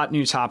a hot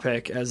new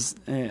topic, as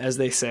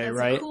they say, That's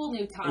right? a cool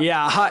new topic.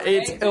 Yeah, hot,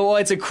 right?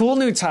 it's a cool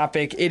new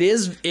topic. It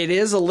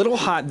is a little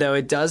hot, though.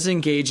 It does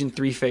engage in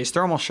three-phase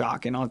thermal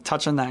shock, and I'll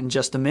touch on that in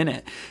just a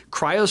minute.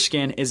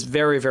 CryoSkin is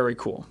very, very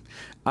cool.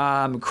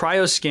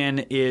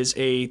 CryoSkin is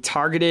a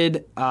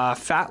targeted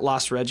fat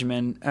loss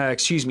treatment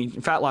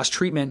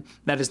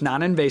that is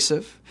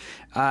non-invasive.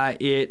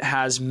 It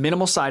has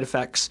minimal side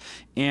effects,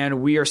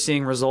 and we are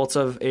seeing results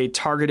of a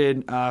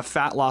targeted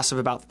fat loss of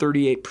about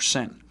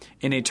 38%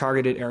 in a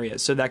targeted area.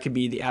 So that could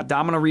be the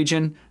abdominal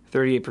region,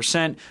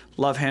 38%,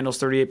 love handles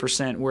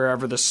 38%,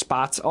 wherever the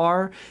spots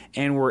are,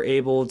 and we're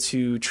able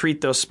to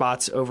treat those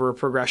spots over a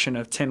progression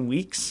of 10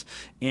 weeks,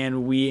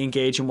 and we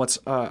engage in what's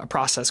a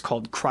process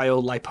called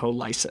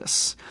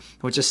cryolipolysis,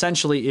 which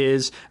essentially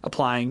is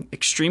applying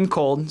extreme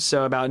cold,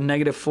 so about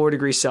 -4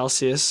 degrees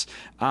Celsius,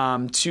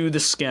 to the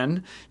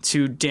skin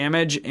to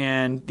damage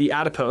and the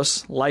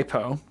adipose,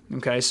 lipo.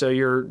 Okay, so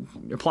you're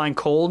applying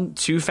cold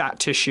to fat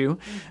tissue,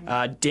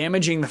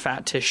 damaging the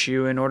fat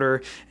tissue in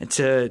order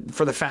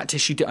for the fat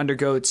tissue to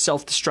undergo its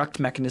self-destruct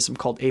mechanism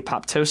called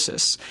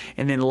apoptosis.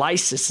 And then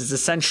lysis is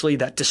essentially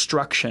that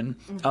destruction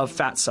of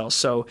fat cells.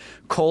 So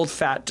cold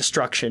fat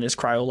destruction is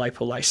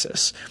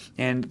cryolipolysis.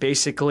 And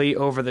basically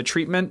over the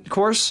treatment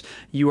course,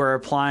 you are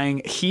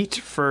applying heat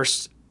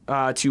first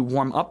to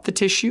warm up the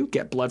tissue,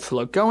 get blood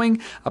flow going,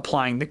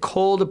 applying the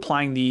cold,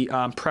 applying the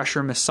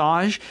pressure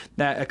massage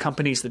that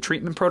accompanies the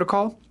treatment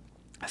protocol.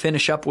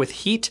 Finish up with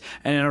heat,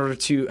 and in order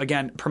to,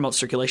 again, promote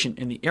circulation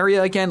in the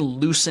area again,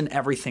 loosen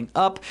everything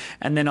up,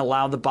 and then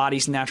allow the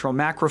body's natural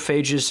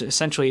macrophages,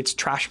 essentially it's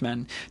trash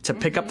men, to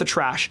pick up the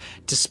trash,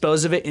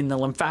 dispose of it in the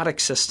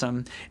lymphatic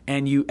system,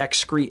 and you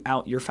excrete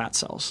out your fat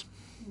cells.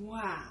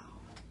 Wow.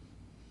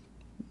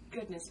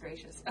 Goodness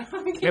gracious.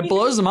 It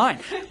blows the mind.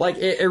 Like,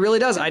 it really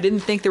does. I didn't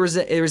think there was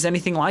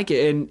anything like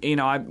it. And, you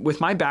know, with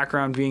my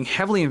background being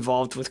heavily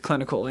involved with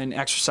clinical and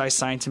exercise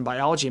science and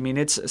biology, I mean,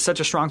 it's such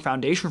a strong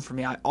foundation for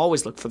me. I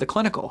always look for the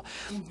clinical.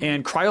 Mm-hmm.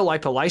 And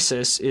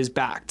cryolipolysis is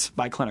backed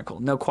by clinical,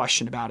 no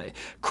question about it.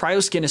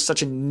 Cryoskin is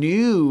such a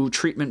new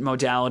treatment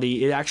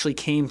modality. It actually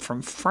came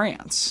from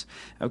France,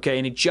 okay?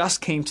 And it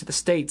just came to the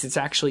States. It's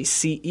actually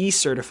CE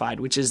certified,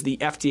 which is the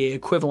FDA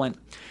equivalent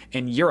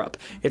in Europe.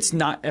 It's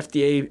not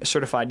FDA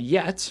certified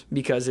yet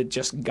because it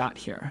just got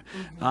here.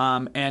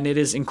 Mm-hmm. And it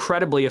is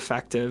incredibly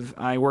effective.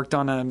 I worked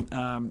on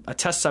a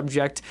test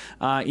subject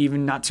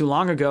even not too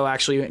long ago,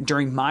 actually,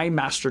 during my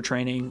master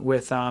training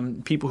with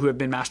people who have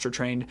been master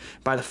trained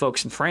by the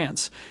folks in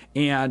France.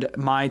 And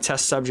my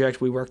test subject,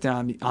 we worked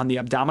on the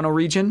abdominal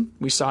region.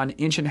 We saw an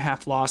 1.5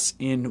 inch loss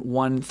in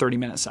one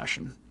 30-minute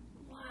session.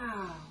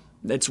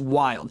 It's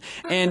wild,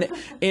 and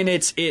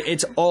it's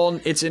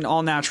an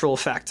all natural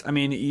effect. I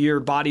mean, your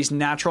body's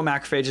natural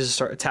macrophages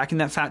start attacking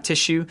that fat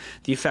tissue.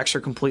 The effects are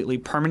completely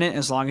permanent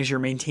as long as you're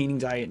maintaining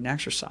diet and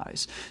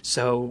exercise.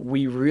 So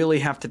we really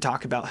have to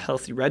talk about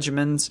healthy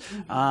regimens,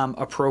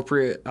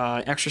 appropriate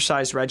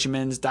exercise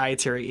regimens,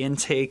 dietary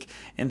intake,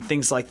 and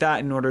things like that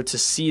in order to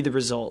see the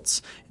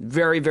results.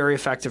 Very, very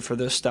effective for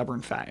those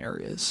stubborn fat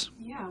areas.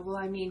 Yeah, well,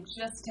 I mean,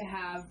 just to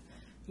have,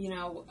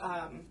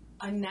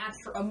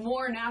 a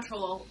more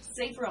natural,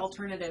 safer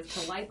alternative to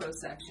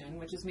liposuction,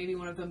 which is maybe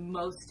one of the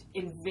most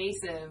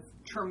invasive,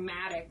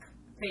 traumatic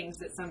things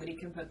that somebody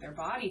can put their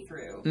body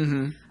through.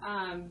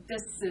 Mm-hmm.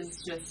 This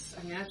is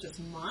just, that's just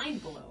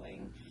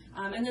mind-blowing.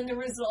 And then the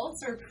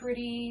results are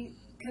pretty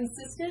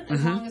consistent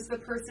as long as the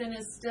person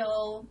is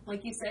still,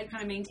 like you said,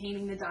 kind of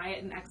maintaining the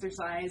diet and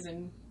exercise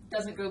and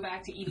doesn't go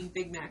back to eating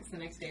Big Macs the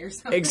next day or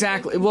something.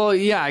 Exactly. Well,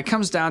 yeah, it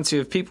comes down to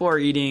if people are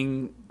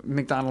eating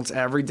McDonald's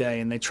every day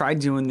and they try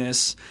doing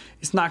this,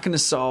 it's not going to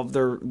solve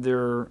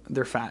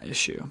their fat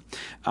issue.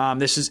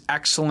 This is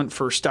excellent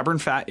for stubborn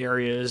fat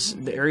areas,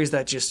 the areas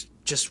that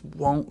just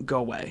won't go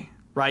away.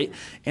 Right?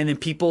 And then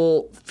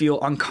people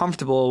feel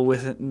uncomfortable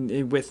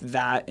with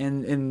that,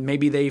 and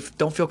maybe they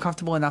don't feel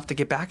comfortable enough to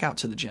get back out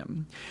to the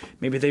gym.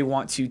 Maybe they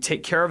want to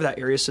take care of that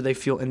area so they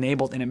feel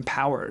enabled and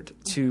empowered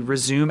to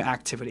resume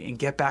activity and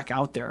get back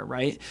out there,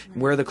 right?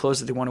 Wear the clothes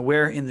that they want to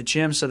wear in the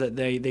gym so that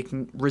they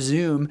can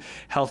resume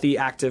healthy,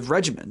 active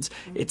regimens.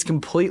 It's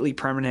completely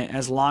permanent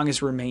as long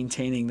as we're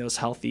maintaining those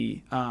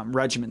healthy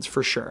regimens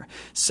for sure.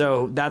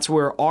 So that's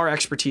where our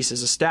expertise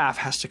as a staff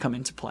has to come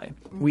into play.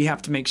 We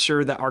have to make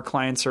sure that our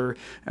clients are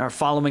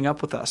following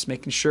up with us,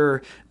 making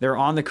sure they're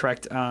on the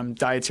correct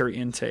dietary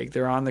intake,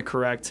 they're on the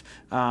correct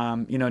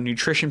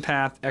nutrition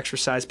path,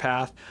 exercise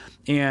path,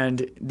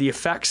 and the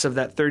effects of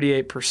that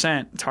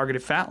 38%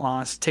 targeted fat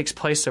loss takes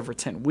place over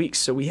 10 weeks.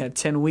 So we had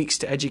 10 weeks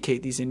to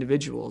educate these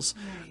individuals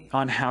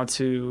on how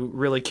to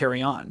really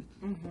carry on.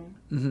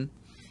 Mm-hmm. Mm-hmm.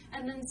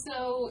 And then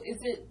so is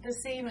it the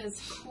same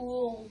as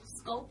cool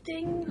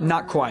sculpting?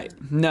 Not quite.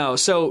 No.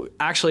 So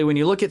actually, when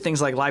you look at things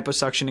like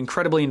liposuction,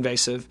 incredibly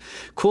invasive.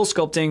 Cool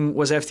sculpting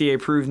was FDA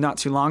approved not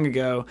too long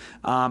ago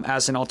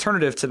as an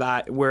alternative to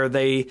that, where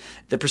the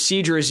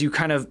procedure is you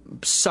kind of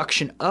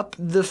suction up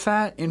the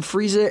fat and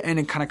freeze it, and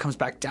it kind of comes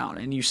back down,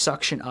 and you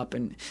suction up,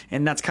 and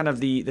that's kind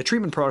of the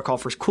treatment protocol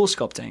for cool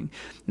sculpting.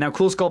 Now,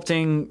 cool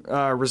sculpting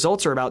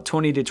results are about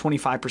 20 to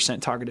 25%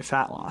 targeted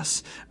fat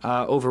loss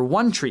over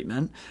one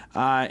treatment,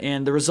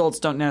 and the results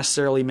don't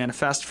necessarily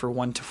manifest for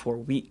 1 to 4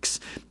 weeks.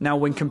 Now,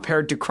 when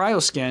compared to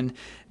cryoskin,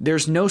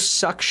 there's no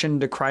suction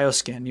to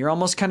cryoskin. You're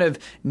almost kind of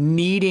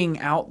kneading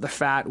out the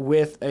fat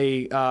with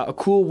a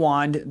cool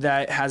wand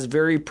that has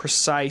very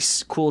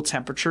precise cool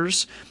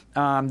temperatures.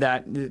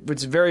 That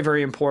it's very,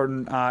 very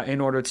important in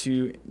order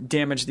to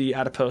damage the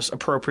adipose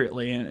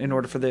appropriately in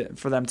order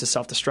for them to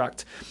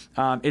self-destruct.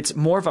 It's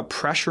more of a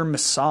pressure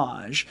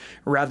massage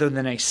rather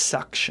than a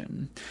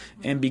suction.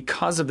 And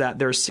because of that,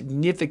 there are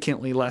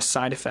significantly less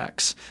side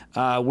effects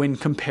when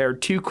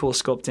compared to cool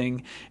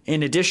sculpting.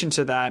 In addition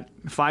to that,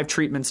 5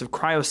 treatments of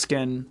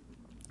cryoskin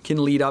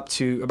can lead up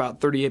to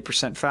about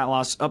 38% fat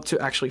loss, up to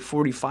actually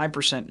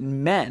 45%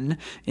 in men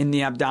in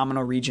the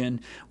abdominal region,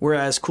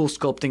 whereas cool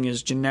sculpting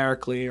is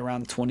generically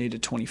around 20 to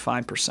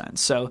 25%.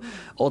 So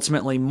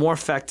ultimately more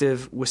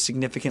effective with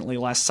significantly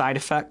less side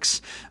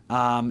effects,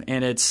 and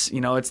it's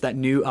that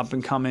new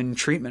up-and-coming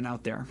treatment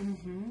out there.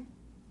 Mm-hmm.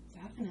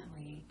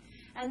 Definitely.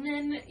 And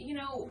then,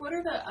 what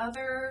are the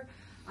other,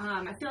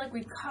 I feel like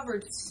we've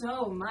covered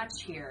so much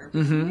here,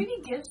 but can you maybe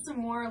give some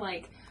more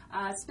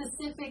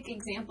specific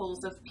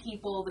examples of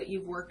people that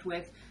you've worked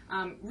with,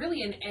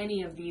 really in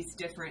any of these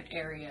different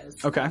areas.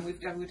 Okay. We've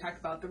talked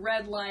about the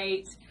red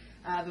light,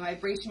 the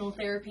vibrational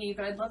therapy,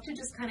 but I'd love to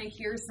just kind of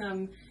hear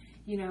some,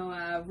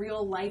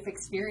 real life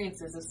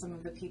experiences of some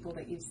of the people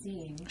that you've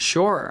seen.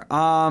 Sure.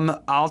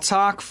 I'll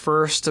talk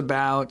first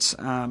about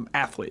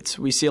athletes.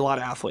 We see a lot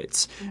of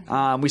athletes.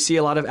 We see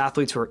a lot of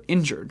athletes who are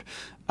injured.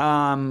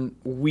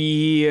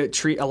 We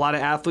treat a lot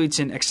of athletes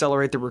and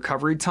accelerate the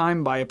recovery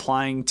time by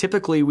applying.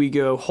 Typically, we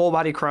go whole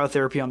body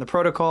cryotherapy on the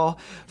protocol,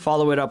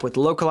 follow it up with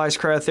localized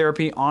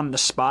cryotherapy on the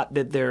spot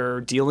that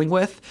they're dealing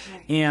with.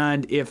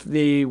 And if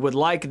they would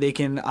like, they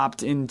can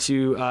opt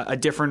into a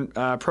different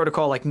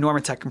protocol like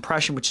Normatec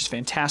compression, which is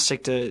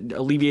fantastic to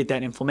alleviate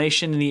that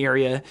inflammation in the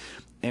area.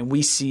 And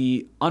we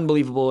see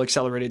unbelievable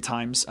accelerated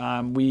times.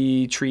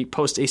 We treat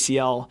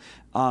post-ACL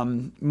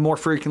more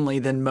frequently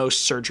than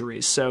most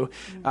surgeries. So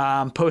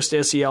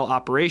post-ACL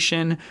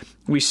operation,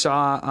 we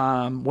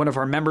saw one of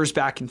our members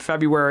back in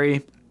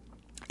February,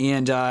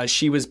 and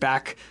she was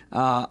back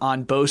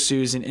on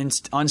BOSUs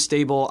and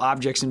unstable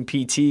objects in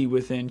PT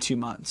within 2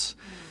 months.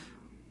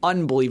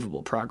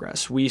 Unbelievable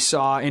progress. We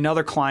saw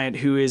another client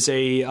who is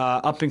a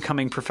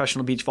up-and-coming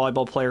professional beach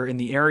volleyball player in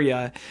the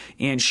area,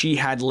 and she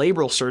had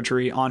labral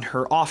surgery on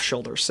her off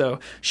shoulder. So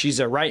she's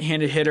a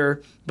right-handed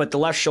hitter, but the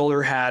left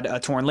shoulder had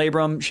a torn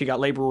labrum. She got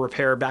labral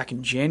repair back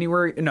in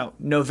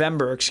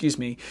November,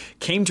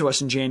 came to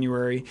us in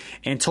January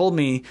and told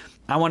me,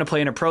 I want to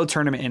play in a pro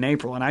tournament in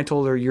April. And I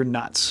told her, you're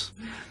nuts.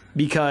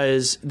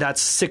 Because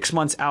that's 6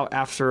 months out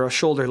after a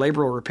shoulder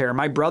labral repair.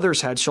 My brother's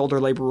had shoulder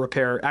labral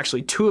repair,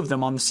 actually 2 of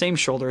them on the same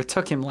shoulder. It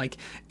took him like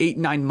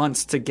 8-9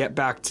 months to get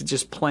back to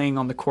just playing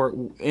on the court.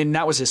 And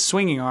that was his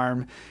swinging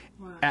arm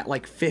at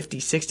like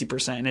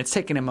 50-60%. And it's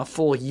taken him a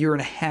full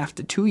 1.5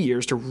 to 2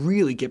 years to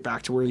really get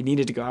back to where he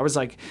needed to go. I was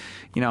like,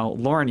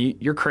 Lauren,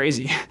 you're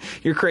crazy.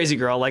 You're crazy,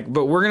 girl.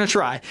 But we're going to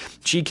try.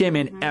 She came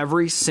in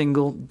every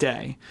single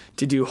day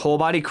to do whole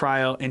body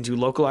cryo and do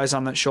localized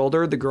on that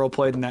shoulder. The girl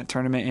played in that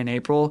tournament in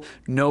April.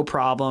 No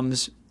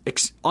problems.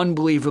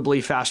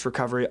 Unbelievably fast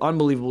recovery,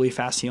 unbelievably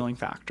fast healing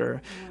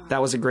factor.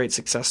 That was a great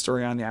success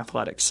story on the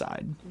athletic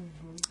side.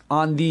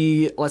 On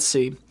the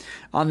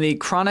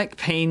chronic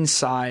pain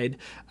side,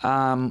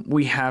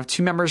 we have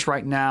 2 members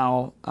right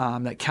now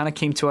that kind of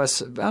came to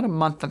us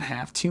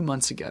about 2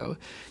 months ago.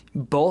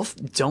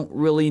 Both don't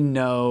really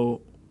know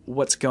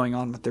what's going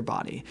on with their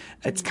body.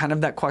 It's kind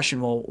of that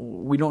question, well,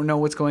 we don't know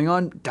what's going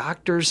on.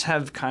 Doctors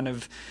have kind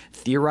of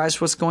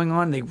theorized what's going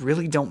on. They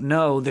really don't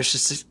know. There's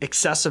just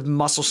excessive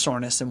muscle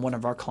soreness in one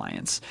of our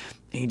clients.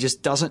 He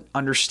just doesn't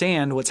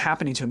understand what's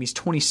happening to him. He's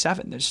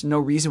 27. There's no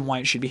reason why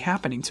it should be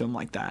happening to him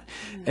like that.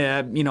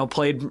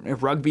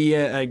 Played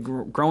rugby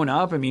growing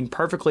up.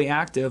 Perfectly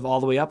active all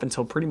the way up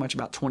until pretty much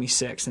about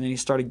 26. And then he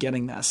started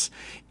getting this.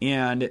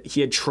 And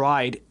he had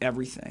tried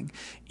everything.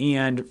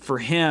 And for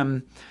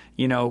him,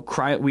 we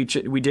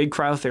did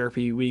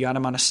cryotherapy. We got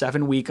him on a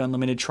 7-week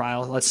unlimited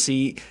trial. Let's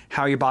see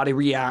how your body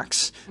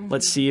reacts.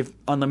 Let's see if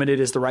unlimited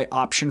is the right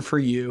option for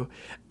you.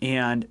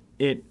 And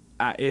it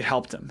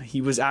helped him. He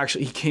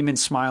came in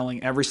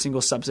smiling every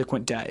single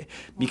subsequent day,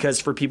 because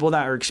for people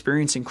that are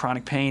experiencing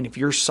chronic pain, if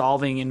you're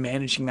solving and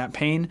managing that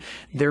pain,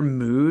 their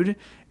mood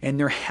and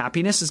their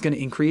happiness is going to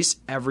increase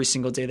every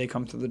single day they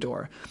come through the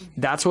door.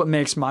 That's what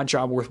makes my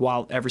job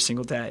worthwhile every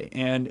single day.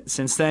 And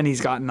since then,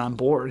 he's gotten on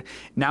board.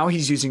 Now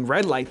he's using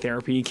red light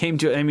therapy.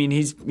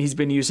 He's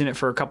been using it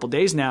for a couple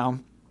days now,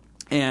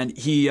 and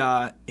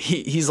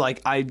he's like,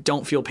 I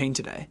don't feel pain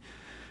today.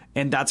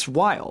 And that's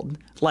wild.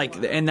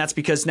 And that's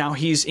because now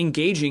he's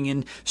engaging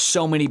in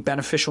so many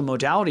beneficial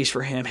modalities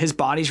for him. His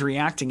body's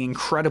reacting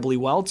incredibly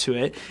well to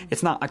it.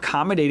 It's not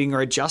accommodating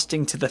or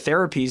adjusting to the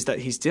therapies that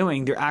he's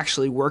doing. They're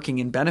actually working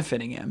and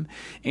benefiting him.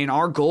 And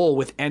our goal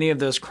with any of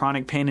those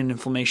chronic pain and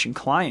inflammation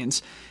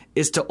clients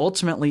is to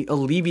ultimately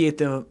alleviate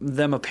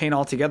them of pain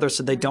altogether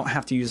so they don't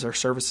have to use our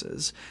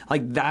services.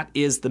 That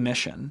is the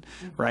mission,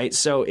 right?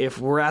 So if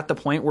we're at the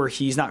point where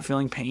he's not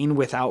feeling pain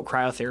without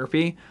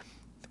cryotherapy,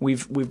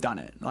 we've done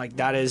it.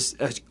 That is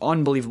an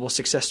unbelievable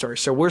success story.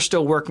 So we're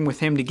still working with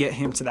him to get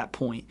him to that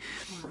point.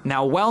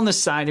 Now, wellness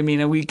side,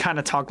 we kind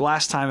of talked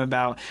last time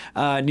about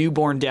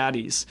newborn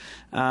daddies.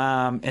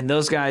 And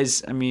those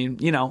guys,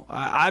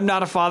 I'm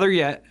not a father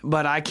yet,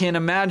 but I can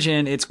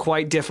imagine it's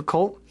quite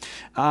difficult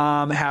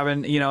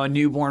having, a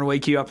newborn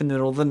wake you up in the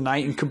middle of the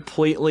night and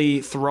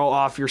completely throw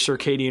off your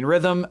circadian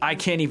rhythm. I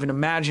can't even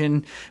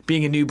imagine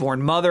being a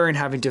newborn mother and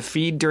having to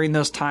feed during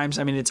those times.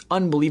 It's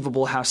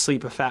unbelievable how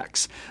sleep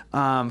affects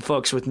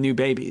folks with new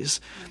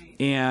babies.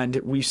 And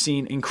we've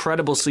seen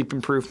incredible sleep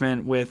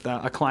improvement with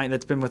a client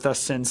that's been with us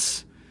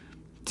since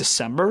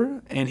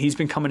December, and he's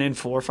been coming in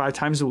 4 or 5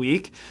 times a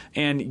week.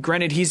 And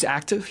granted, he's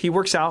active. He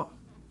works out.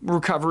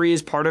 Recovery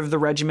is part of the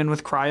regimen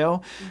with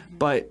cryo,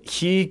 but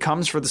he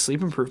comes for the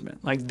sleep improvement.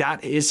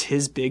 That is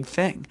his big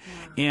thing.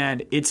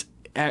 And it's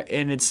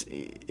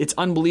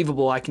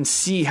unbelievable. I can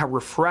see how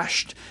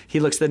refreshed he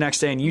looks the next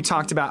day. And you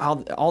talked about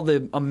how all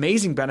the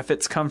amazing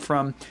benefits come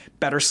from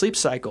better sleep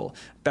cycle,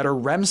 better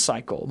REM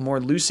cycle, more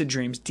lucid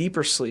dreams,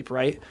 deeper sleep,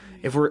 right?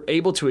 If we're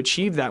able to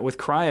achieve that with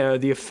cryo,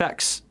 the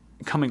effects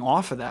coming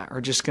off of that are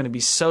just going to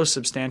be so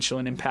substantial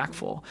and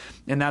impactful.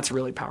 And that's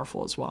really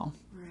powerful as well.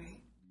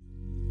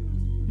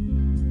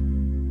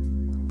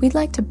 We'd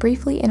like to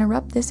briefly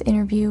interrupt this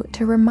interview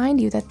to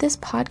remind you that this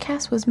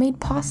podcast was made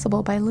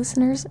possible by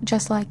listeners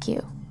just like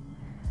you.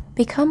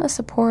 Become a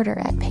supporter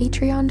at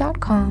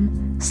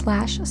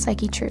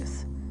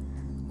patreon.com/psychetruth.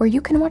 where you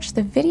can watch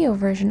the video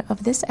version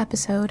of this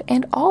episode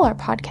and all our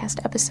podcast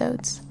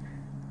episodes.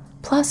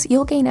 Plus,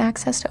 you'll gain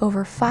access to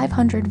over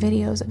 500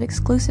 videos of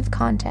exclusive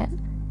content,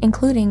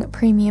 including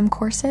premium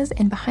courses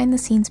and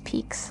behind-the-scenes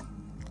peeks.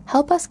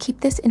 Help us keep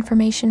this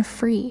information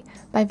free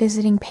by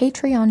visiting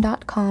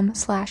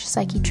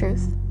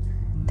patreon.com/psychetruth.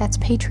 That's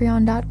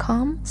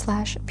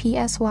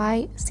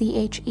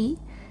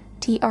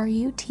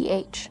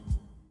patreon.com/PSYCHETRUTH.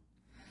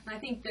 I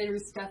think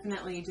there's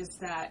definitely just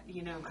that,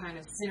 kind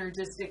of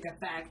synergistic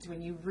effect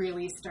when you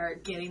really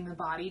start getting the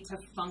body to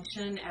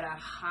function at a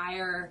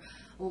higher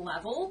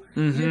level.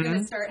 You're going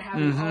to start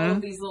having all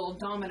of these little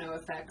domino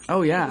effects.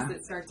 Oh, yeah.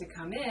 That start to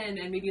come in,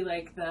 and maybe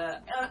like the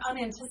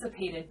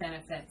unanticipated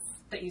benefits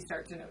that you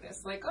start to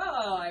notice. Like,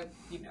 oh, I,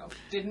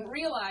 didn't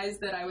realize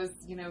that I was,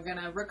 going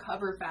to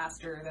recover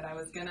faster, that I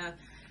was going to,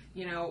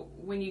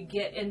 when you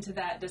get into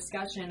that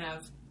discussion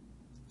of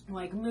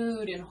like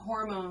mood and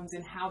hormones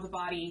and how the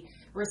body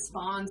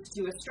responds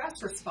to a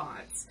stress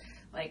response,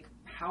 like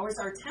how is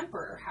our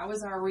temper, how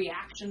is our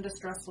reaction to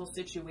stressful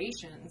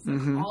situations,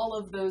 all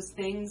of those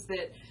things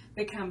that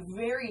become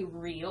very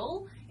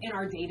real in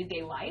our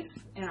day-to-day life,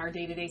 in our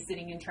day-to-day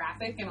sitting in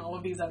traffic and all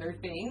of these other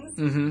things,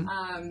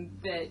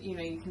 that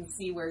you can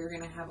see where you're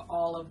going to have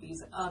all of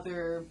these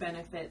other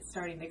benefits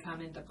starting to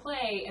come into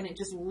play, and it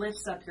just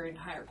lifts up your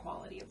entire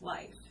quality of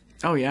life.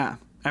 Oh, yeah.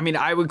 I mean,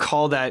 I would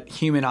call that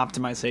human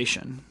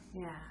optimization.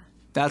 Yeah.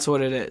 That's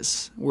what it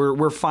is.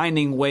 We're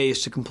finding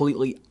ways to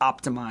completely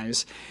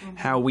optimize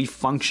how we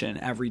function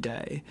every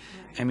day.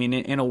 I mean,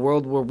 in a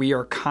world where we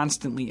are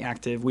constantly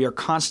active, we are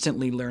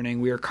constantly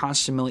learning, we are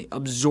constantly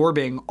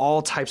absorbing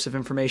all types of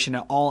information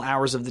at all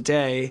hours of the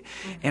day,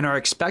 and are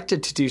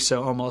expected to do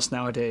so almost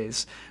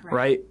nowadays,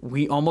 right?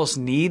 We almost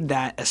need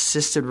that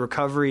assisted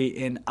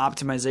recovery and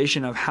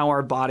optimization of how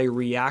our body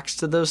reacts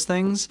to those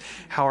things,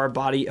 how our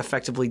body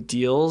effectively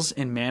deals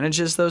and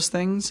manages those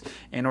things.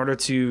 In order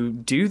to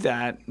do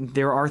that,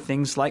 there are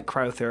things like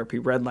cryotherapy,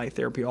 red light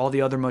therapy, all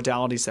the other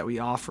modalities that we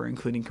offer,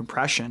 including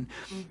compression.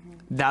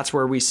 That's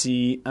where we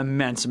see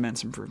immense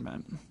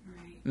improvement.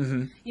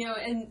 Right.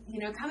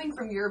 Coming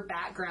from your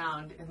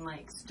background in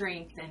like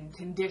strength and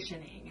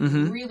conditioning,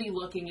 and really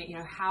looking at,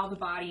 how the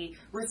body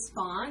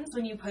responds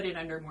when you put it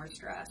under more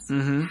stress.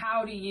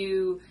 How do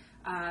you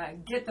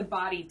get the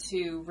body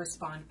to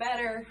respond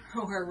better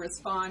or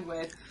respond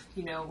with,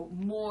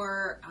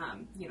 more,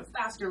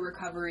 faster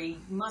recovery,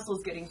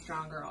 muscles getting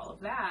stronger, all of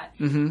that.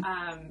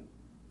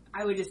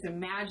 I would just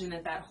imagine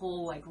that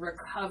whole like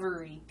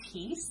recovery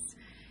piece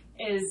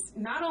is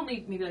not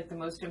only maybe like the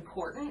most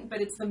important, but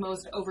it's the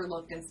most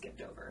overlooked and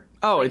skipped over.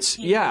 Oh, like, it's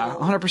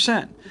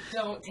 100%.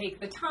 Don't take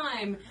the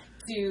time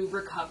to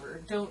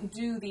recover. Don't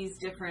do these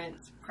different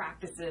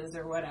practices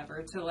or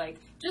whatever to like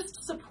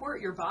just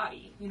support your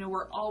body.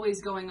 We're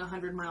always going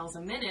 100 miles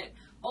a minute,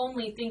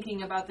 only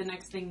thinking about the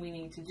next thing we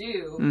need to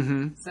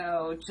do.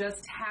 So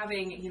just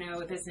having,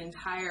 this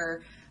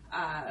entire,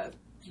 now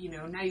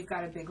you've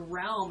got a big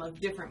realm of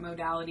different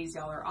modalities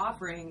y'all are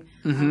offering.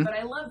 But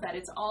I love that.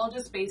 It's all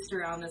just based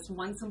around this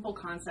one simple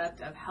concept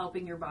of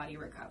helping your body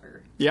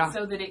recover. Yeah.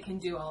 So that it can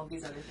do all of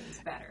these other things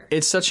better.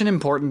 It's such an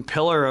important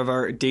pillar of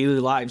our daily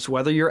lives.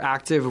 Whether you're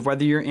active or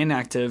whether you're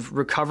inactive,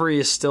 recovery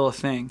is still a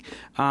thing.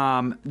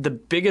 The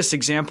biggest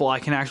example I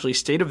can actually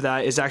state of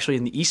that is actually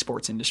in the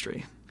esports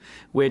industry,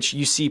 which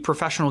you see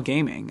professional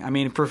gaming. I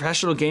mean,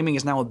 professional gaming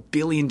is now $1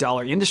 billion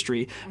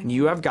industry, and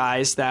you have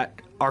guys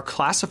that are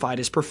classified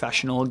as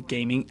professional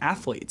gaming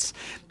athletes.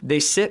 They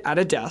sit at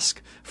a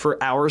desk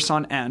for hours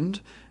on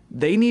end.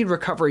 They need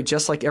recovery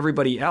just like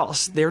everybody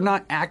else. They're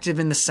not active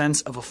in the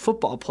sense of a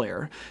football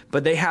player,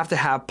 but they have to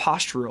have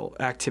postural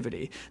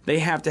activity. They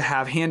have to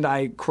have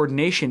hand-eye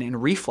coordination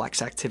and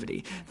reflex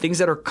activity, things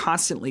that are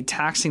constantly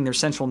taxing their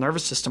central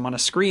nervous system on a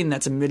screen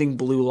that's emitting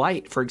blue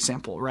light, for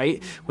example,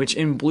 right? Which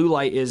in blue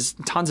light is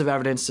tons of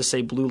evidence to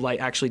say blue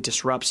light actually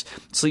disrupts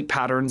sleep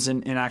patterns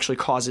and actually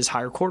causes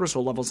higher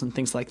cortisol levels and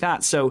things like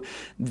that. So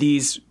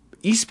these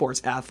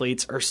esports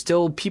athletes are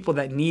still people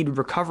that need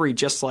recovery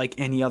just like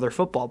any other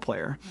football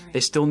player. Right. They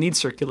still need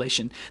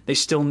circulation. They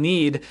still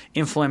need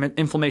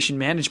inflammation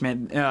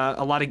management.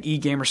 A lot of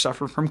e-gamers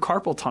suffer from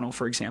carpal tunnel,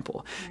 for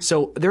example. Right.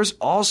 So there's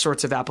all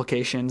sorts of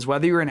applications,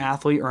 whether you're an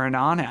athlete or a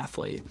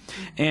non-athlete.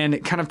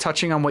 And kind of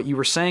touching on what you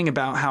were saying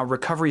about how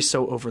recovery is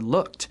so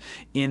overlooked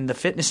in the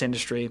fitness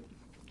industry,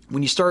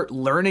 when you start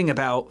learning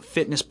about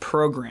fitness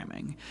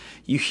programming,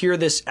 you hear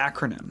this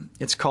acronym.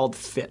 It's called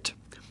FIT.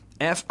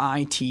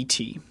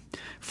 F-I-T-T.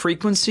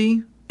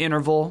 Frequency,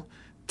 interval,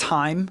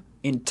 time,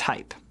 and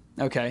type.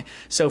 Okay,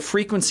 so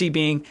frequency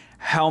being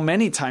how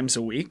many times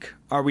a week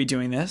are we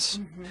doing this?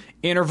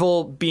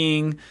 Interval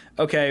being,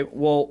 okay,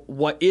 well,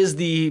 what is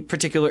the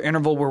particular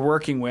interval we're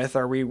working with?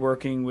 Are we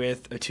working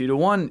with a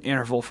 2-to-1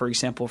 interval, for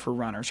example, for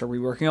runners? Are we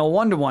working a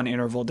 1-to-1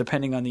 interval,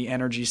 depending on the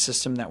energy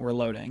system that we're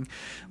loading?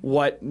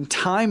 What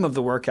time of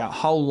the workout?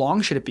 How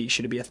long should it be?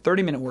 Should it be a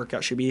 30-minute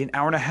workout? Should it be an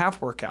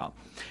hour-and-a-half workout?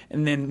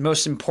 And then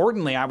most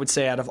importantly, I would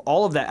say out of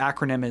all of that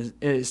acronym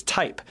is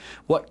type.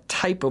 What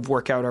type of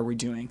workout are we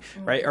doing,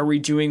 right? Are we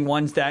doing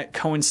ones that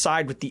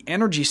coincide with the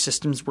energy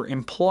systems we're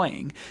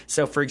employing? So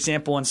So, for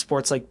example, in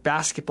sports like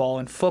basketball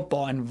and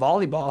football and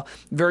volleyball,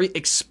 very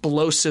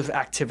explosive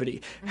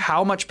activity.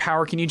 How much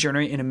power can you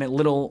generate in a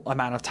little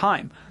amount of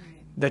time?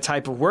 The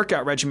type of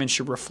workout regimen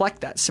should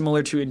reflect that,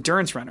 similar to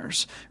endurance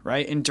runners,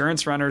 right?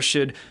 Endurance runners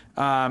should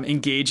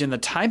engage in the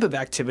type of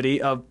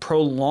activity of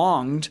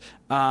prolonged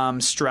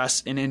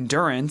stress and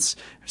endurance,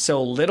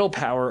 so little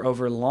power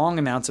over long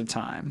amounts of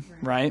time,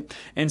 right?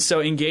 And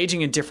so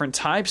engaging in different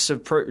types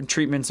of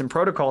treatments and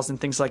protocols and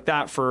things like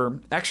that for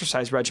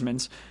exercise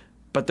regimens,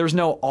 but there's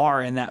no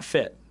R in that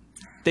fit.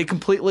 They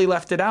completely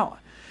left it out.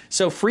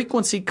 So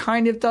frequency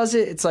kind of does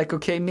it. It's like,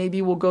 okay,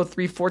 maybe we'll go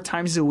 3-4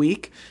 times a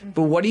week,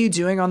 but what are you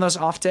doing on those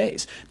off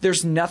days?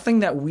 There's nothing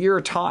that we're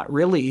taught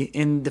really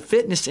in the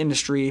fitness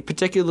industry,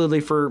 particularly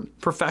for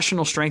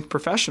professional strength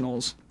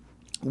professionals.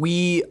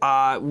 We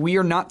are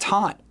not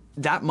taught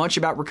that much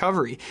about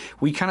recovery.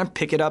 We kind of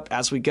pick it up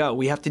as we go.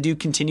 We have to do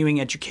continuing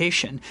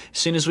education. As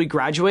soon as we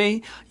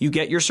graduate, you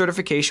get your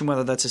certification,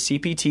 whether that's a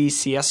CPT,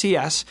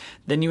 CSCS,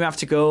 then you have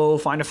to go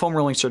find a foam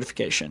rolling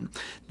certification.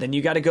 Then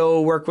you got to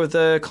go work with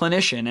a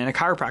clinician and a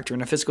chiropractor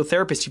and a physical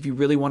therapist if you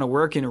really want to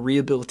work in a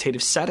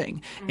rehabilitative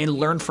setting and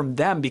learn from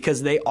them,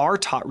 because they are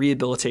taught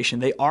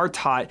rehabilitation. They are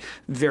taught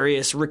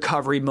various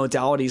recovery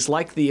modalities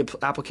like the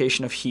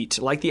application of heat,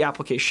 like the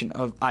application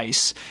of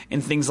ice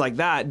and things like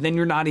that. Then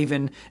you're not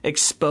even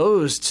exposed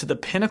to the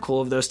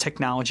pinnacle of those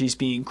technologies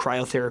being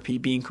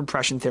cryotherapy, being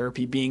compression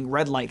therapy, being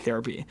red light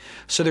therapy.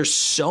 So there's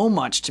so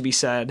much to be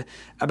said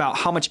about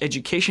how much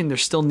education there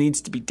still needs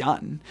to be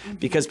done,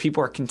 because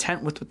people are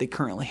content with what they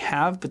currently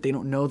have, but they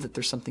don't know that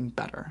there's something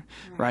better,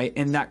 right?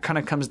 And that kind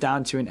of comes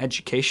down to an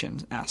education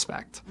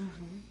aspect.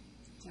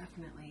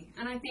 Definitely.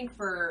 And I think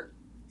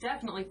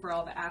definitely for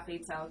all the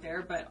athletes out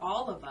there, but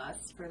all of us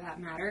for that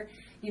matter,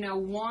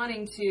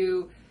 wanting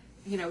to,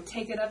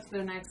 take it up to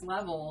the next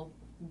level,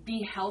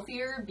 be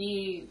healthier,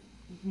 be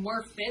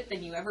more fit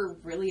than you ever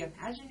really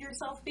imagined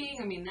yourself being.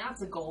 I mean,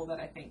 that's a goal that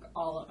I think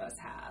all of us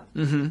have.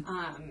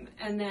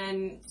 And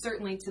then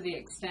certainly to the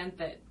extent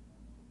that,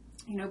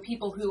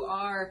 people who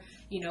are,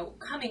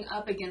 coming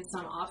up against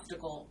some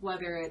obstacle,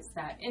 whether it's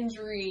that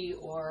injury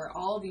or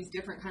all these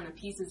different kind of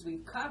pieces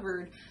we've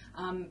covered,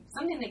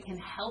 something that can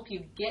help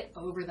you get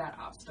over that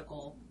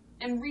obstacle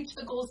and reach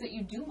the goals that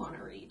you do want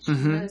to reach.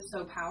 That is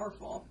so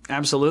powerful.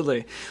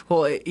 Absolutely.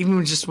 Well,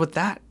 even just with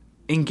that,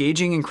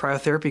 engaging in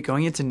cryotherapy,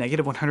 going into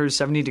negative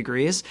 170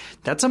 degrees,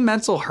 that's a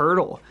mental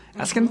hurdle.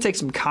 That's going to take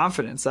some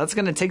confidence. That's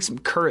going to take some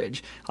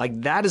courage.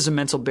 Like, that is a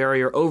mental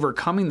barrier,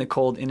 overcoming the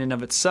cold in and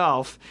of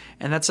itself.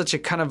 And that's such a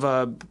kind of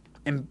a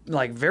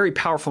very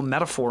powerful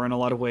metaphor in a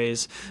lot of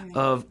ways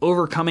of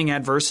overcoming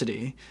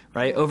adversity,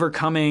 right?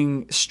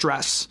 Overcoming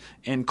stress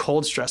and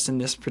cold stress in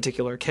this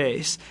particular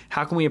case.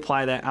 How can we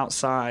apply that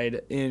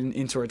outside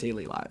into our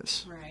daily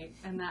lives? Right.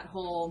 And that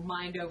whole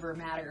mind over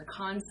matter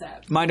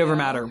concept. Mind over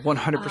matter,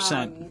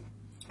 100%.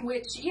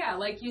 Which,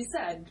 like you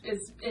said,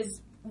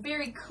 is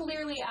very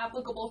clearly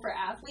applicable for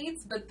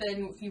athletes, but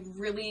then if you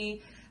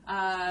really,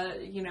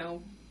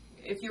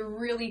 if you're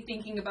really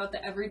thinking about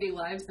the everyday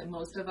lives that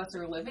most of us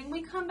are living,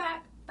 we come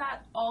back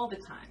that all the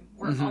time.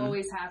 We're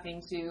always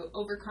having to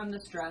overcome the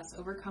stress,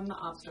 overcome the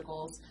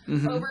obstacles,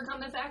 overcome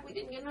the fact we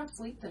didn't get enough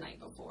sleep the night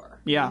before.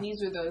 Yeah. And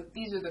these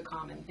are the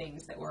common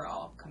things that we're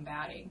all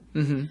combating.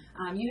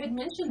 You had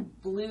mentioned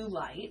blue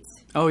light.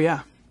 Oh,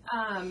 yeah.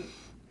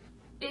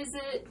 Is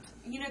it,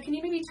 can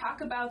you maybe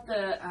talk about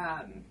the,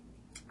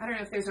 I don't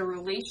know if there's a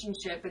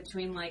relationship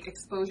between like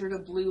exposure to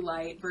blue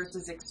light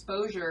versus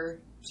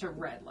exposure to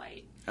red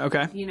light.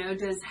 Okay.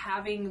 Does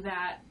having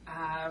that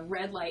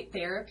red light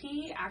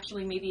therapy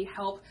actually maybe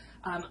help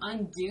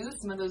undo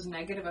some of those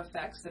negative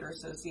effects that are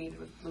associated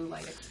with blue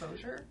light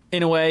exposure?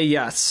 In a way,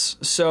 yes.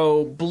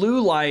 So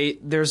blue light,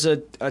 there's a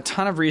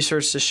ton of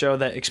research to show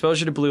that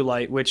exposure to blue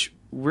light, which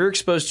we're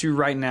exposed to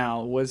right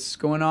now, what's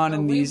going on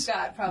in these.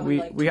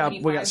 We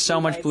got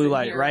so much blue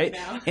light, right?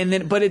 And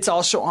then, but it's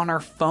also on our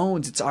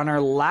phones. It's on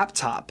our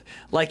laptop.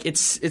 Like it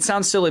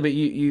sounds silly, but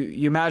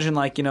you imagine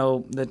like,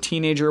 the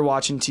teenager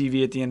watching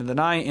TV at the end of the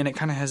night, and it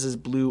kind of has this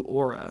blue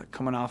aura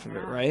coming off of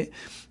it, right?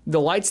 The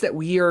lights that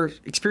we are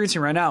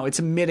experiencing right now, it's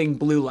emitting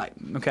blue light,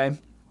 okay?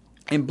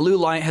 And blue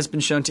light has been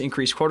shown to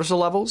increase cortisol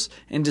levels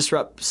and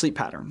disrupt sleep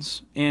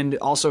patterns, and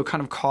also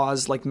kind of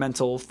cause like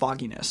mental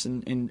fogginess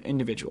in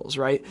individuals,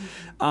 right?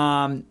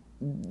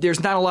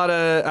 There's not a lot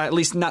of, at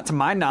least not to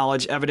my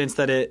knowledge, evidence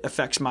that it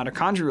affects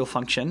mitochondrial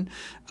function.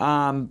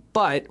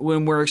 But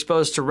when we're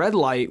exposed to red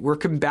light, we're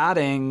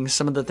combating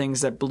some of the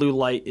things that blue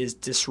light is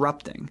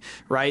disrupting,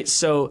 right?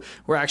 So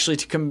we're actually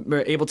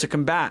we're able to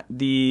combat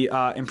the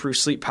improved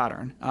sleep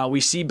pattern. We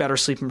see better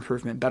sleep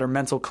improvement, better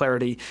mental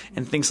clarity,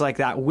 and things like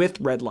that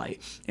with red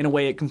light. In a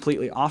way, it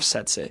completely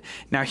offsets it.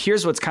 Now,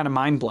 here's what's kind of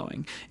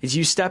mind-blowing, is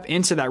you step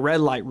into that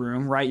red light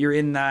room, right? You're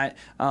in that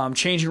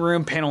changing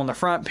room, panel in the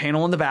front,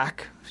 panel in the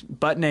back,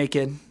 butt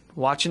naked,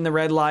 watching the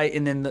red light,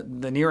 and then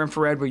the near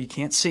infrared where you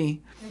can't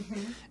see.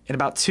 In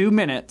about 2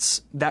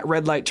 minutes, that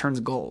red light turns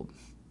gold.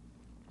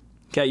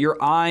 Okay,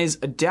 your eyes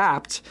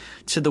adapt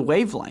to the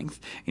wavelength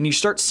and you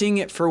start seeing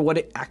it for what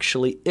it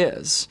actually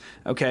is.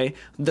 Okay,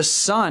 the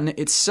sun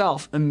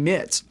itself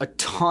emits a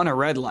ton of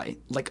red light,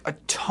 like a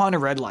ton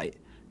of red light.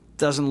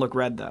 Doesn't look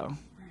red though,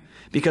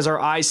 because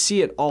our eyes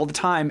see it all the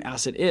time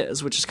as it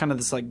is, which is kind of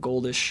this like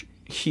goldish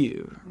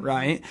hue,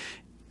 right?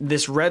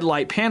 This red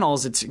light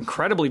panels, it's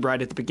incredibly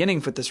bright at the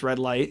beginning, but this red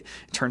light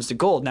it turns to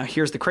gold. Now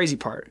here's the crazy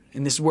part,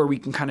 and this is where we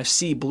can kind of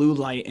see blue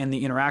light and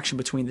the interaction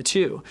between the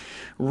two.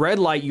 Red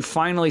light, you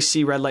finally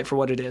see red light for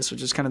what it is,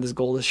 which is kind of this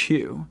goldish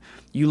hue.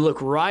 You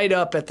look right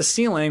up at the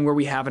ceiling where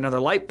we have another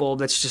light bulb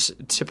that's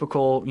just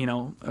typical,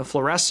 a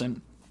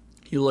fluorescent.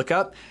 You look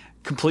up,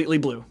 completely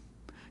blue.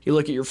 You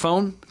look at your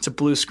phone, it's a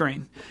blue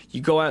screen.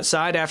 You go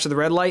outside after the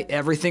red light,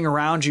 everything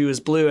around you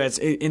is blue as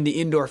in the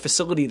indoor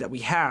facility that we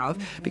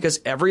have, because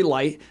every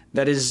light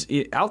that is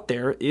out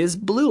there is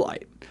blue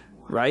light,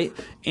 right?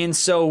 And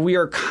so we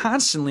are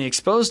constantly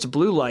exposed to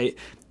blue light,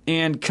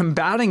 and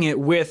combating it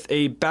with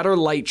a better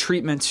light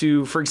treatment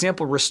to, for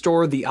example,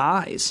 restore the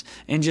eyes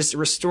and just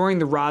restoring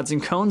the rods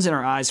and cones in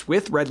our eyes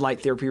with red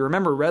light therapy.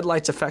 Remember, red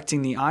light's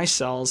affecting the eye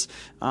cells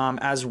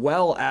as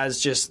well as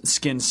just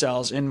skin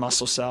cells and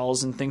muscle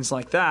cells and things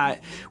like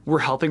that. We're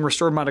helping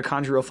restore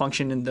mitochondrial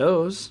function in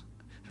those,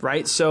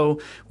 right?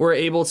 So we're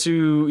able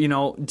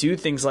to, do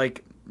things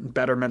like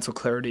better mental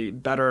clarity,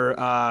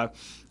 better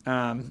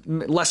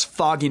less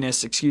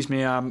fogginess,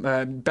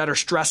 better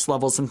stress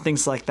levels and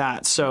things like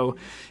that. So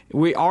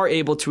we are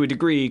able to a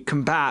degree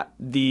combat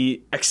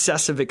the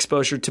excessive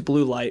exposure to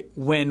blue light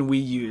when we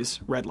use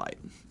red light.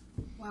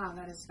 Wow,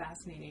 that is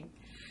fascinating.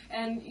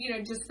 And,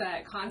 just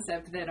that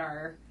concept that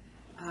our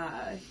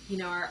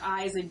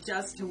eyes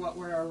adjust to what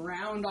we're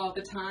around all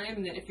the time,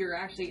 and that if you're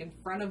actually in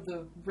front of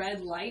the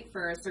red light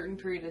for a certain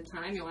period of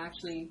time, your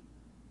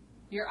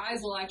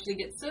eyes will actually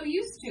get so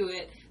used to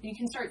it that you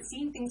can start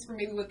seeing things for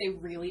maybe what they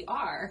really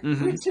are,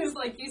 which is,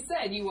 like you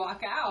said, you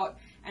walk out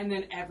and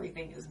then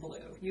everything is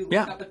blue. You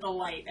look up at the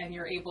light and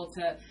you're able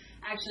to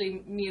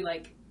actually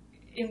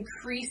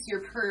increase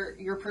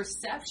your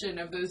perception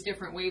of those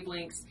different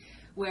wavelengths,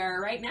 where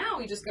right now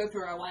we just go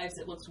through our lives,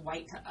 it looks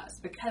white to us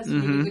because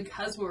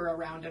we're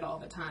around it all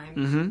the time.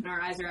 And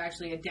our eyes are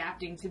actually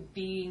adapting to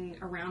being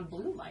around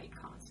blue light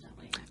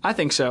constantly. I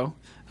think so.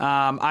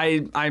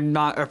 I'm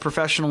not a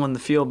professional in the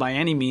field by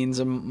any means.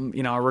 I'm,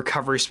 a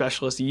recovery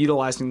specialist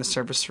utilizing the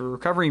service for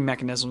recovery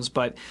mechanisms,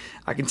 but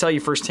I can tell you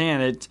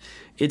firsthand,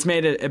 it's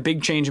made a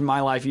big change in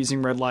my life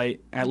using red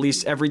light at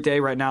least every day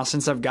right now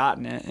since I've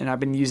gotten it, and I've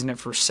been using it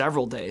for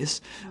several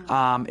days.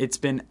 It's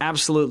been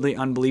absolutely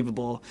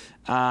unbelievable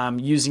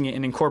using it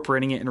and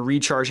incorporating it and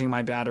recharging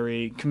my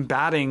battery.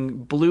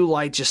 Combating blue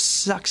light just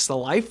sucks the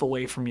life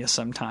away from you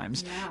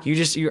sometimes.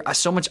 Yeah. You're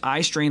so much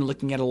eye strain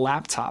looking at a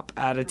laptop,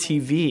 at a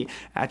TV,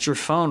 at your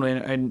phone,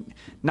 and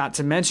not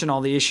to mention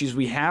all the issues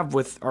we have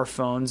with our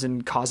phones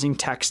and causing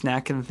text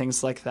neck and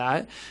things like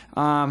that.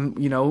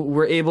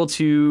 We're able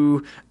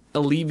to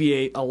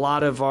alleviate a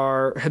lot of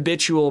our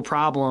habitual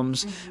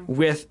problems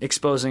with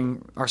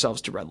exposing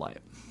ourselves to red light.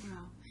 Wow.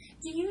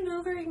 Do you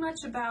know very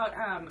much about,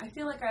 I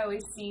feel like I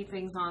always see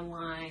things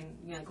online,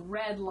 like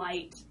red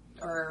light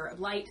or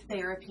light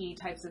therapy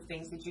types of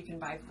things that you can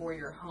buy for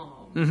your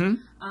home.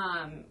 When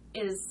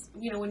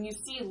you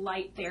see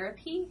light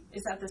therapy,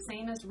 is that the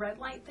same as red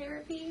light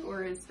therapy,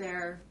 or is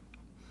there...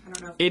 I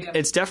don't know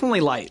it's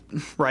definitely light,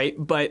 right?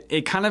 But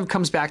it kind of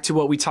comes back to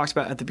what we talked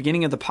about at the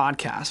beginning of the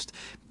podcast.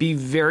 Be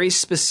very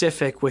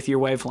specific with your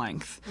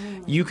wavelength.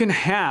 You can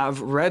have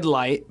red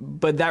light,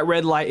 but that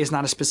red light is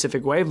not a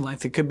specific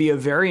wavelength. It could be a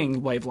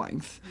varying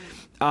wavelength.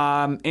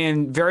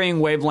 And varying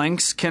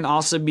wavelengths can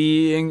also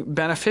be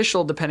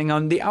beneficial depending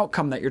on the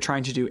outcome that you're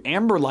trying to do.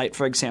 Amber light,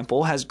 for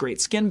example, has great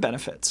skin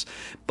benefits,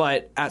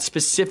 but at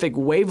specific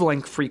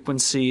wavelength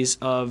frequencies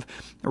of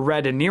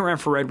red and near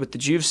infrared with the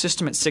Joovv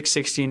system at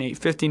 660 and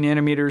 850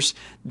 nanometers,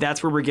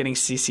 that's where we're getting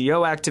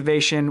CCO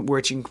activation,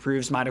 which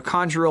improves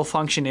mitochondrial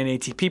function and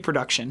ATP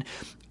production.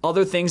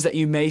 Other things that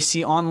you may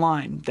see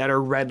online that are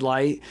red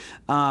light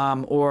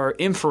or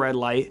infrared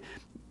light,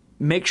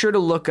 make sure to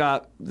look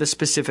up the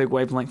specific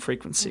wavelength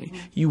frequency.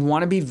 You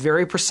want to be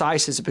very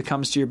precise as it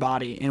comes to your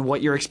body and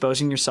what you're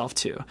exposing yourself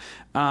to.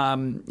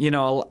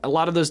 A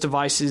lot of those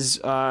devices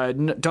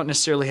don't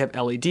necessarily have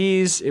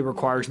LEDs. It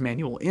requires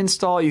manual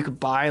install. You could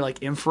buy like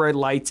infrared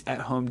lights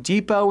at Home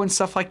Depot and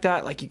stuff like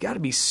that. Like, you got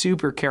to be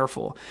super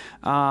careful.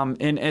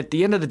 And at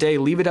the end of the day,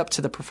 leave it up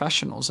to the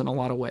professionals in a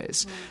lot of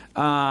ways.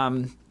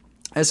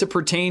 As it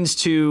pertains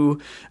to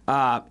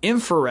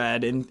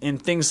infrared and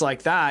things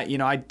like that,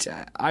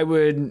 I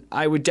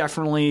would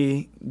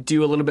definitely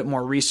do a little bit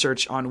more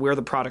research on where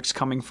the product's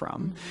coming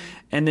from.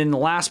 And then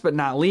last but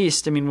not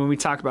least, when we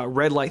talk about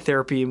red light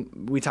therapy,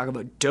 we talk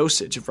about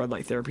dosage of red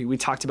light therapy. We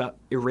talked about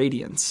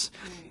irradiance,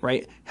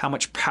 right? How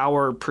much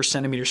power per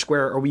centimeter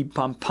square are we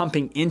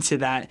pumping into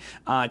that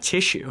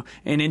tissue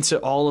and into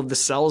all of the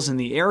cells in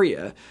the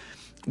area?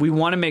 We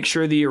want to make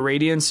sure the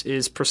irradiance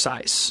is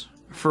precise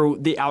for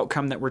the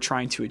outcome that we're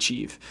trying to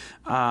achieve.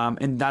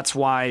 And that's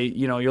why,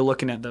 you're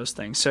looking at those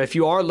things. So if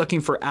you are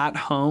looking for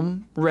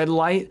at-home red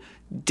light,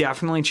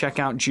 definitely check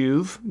out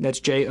Joovv. That's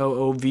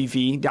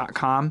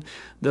JOOVV.com.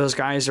 Those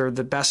guys are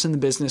the best in the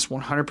business,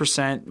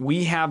 100%.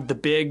 We have the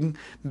big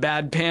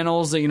bad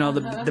panels,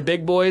 the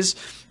big boys,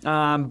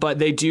 but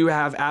they do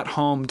have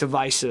at-home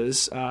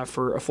devices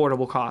for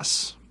affordable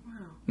costs. Wow.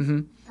 Mm-hmm.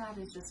 That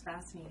is just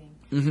fascinating.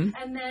 Mm-hmm.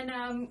 And then,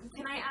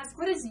 can I ask,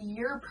 what is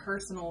your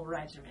personal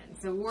regimen?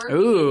 So working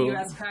Ooh, in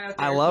US Cryotherapy,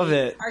 I love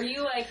it. Are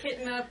you like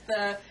hitting up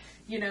the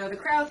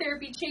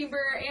cryotherapy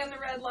chamber and the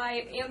red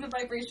light and the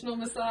vibrational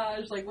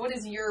massage? Like, what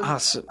is your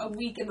a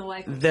week in the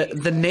life of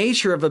the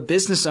nature of a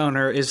business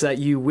owner is that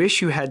you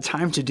wish you had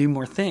time to do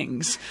more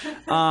things.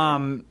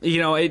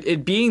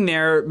 It being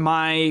there,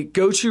 my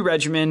go-to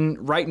regimen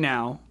right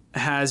now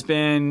has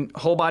been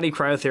whole body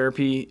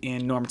cryotherapy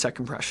and Normatec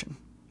compression.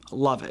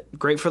 Love it.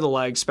 Great for the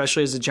legs,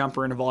 especially as a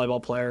jumper and a volleyball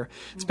player.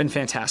 It's been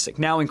fantastic.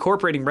 Now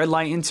incorporating red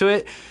light into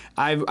it,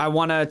 I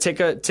want to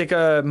take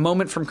a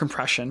moment from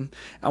compression.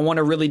 I want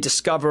to really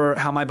discover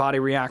how my body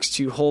reacts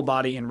to whole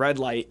body and red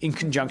light in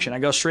conjunction. I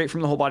go straight from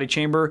the whole body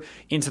chamber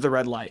into the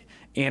red light.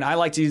 And I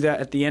like to do that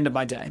at the end of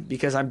my day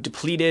because I'm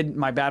depleted.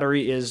 My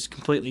battery is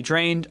completely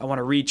drained. I want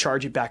to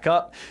recharge it back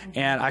up.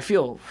 And I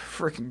feel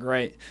freaking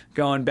great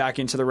going back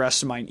into the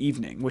rest of my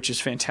evening, which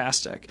is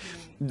fantastic.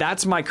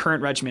 That's my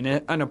current regimen.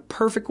 In a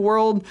perfect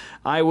world,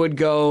 I would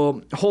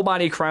go whole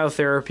body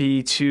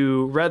cryotherapy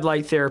to red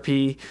light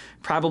therapy,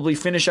 probably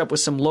finish up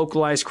with some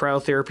localized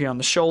cryotherapy on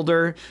the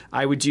shoulder.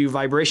 I would do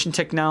vibration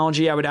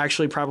technology. I would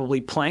actually probably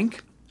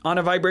plank on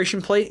a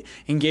vibration plate,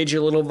 engage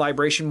a little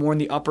vibration more in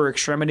the upper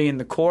extremity and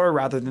the core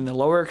rather than the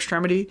lower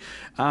extremity.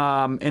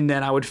 And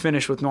then I would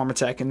finish with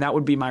Normatec, and that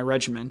would be my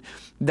regimen.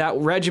 That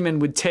regimen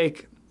would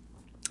take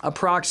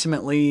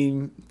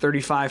approximately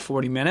 35,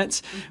 40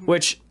 minutes,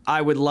 which I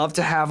would love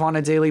to have on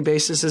a daily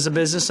basis as a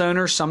business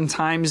owner.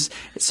 Sometimes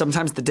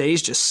the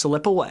days just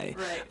slip away.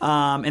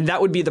 Right. And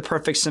that would be the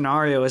perfect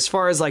scenario. As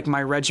far as like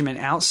my regimen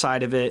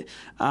outside of it,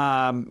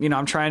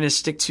 I'm trying to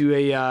stick to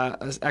a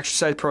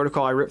exercise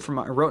protocol I wrote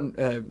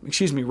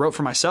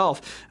for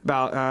myself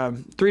about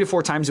 3 to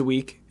 4 times a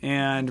week.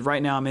 And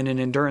right now I'm in an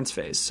endurance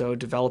phase. So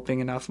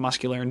developing enough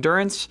muscular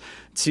endurance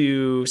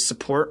to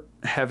support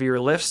heavier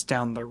lifts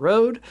down the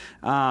road,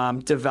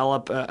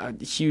 develop a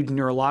huge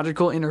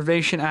neurological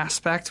innervation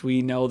aspect.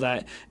 We know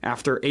that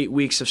after 8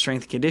 weeks of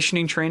strength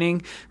conditioning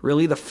training,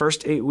 really the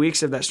first 8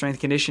 weeks of that strength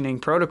conditioning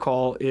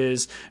protocol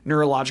is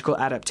neurological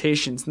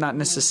adaptations, not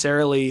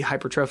necessarily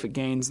hypertrophic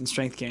gains and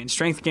strength gains.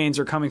 Strength gains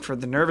are coming from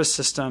the nervous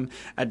system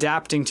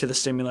adapting to the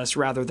stimulus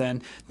rather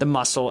than the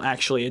muscle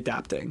actually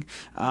adapting.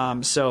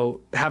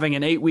 So having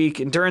an 8-week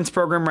endurance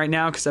program right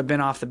now, because I've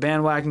been off the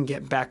bandwagon,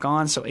 get back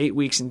on. So 8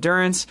 weeks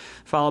endurance,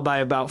 followed by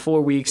about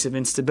 4 weeks of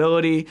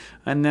instability.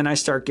 And then I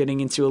start getting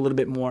into a little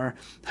bit more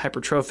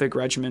hypertrophic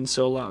regimen.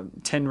 So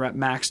 10 rep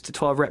max to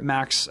 12 rep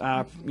max,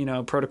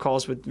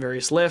 protocols with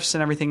various lifts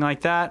and everything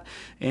like that,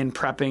 and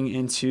prepping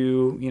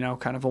into,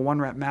 kind of a 1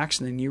 rep max,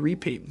 and then you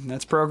repeat. And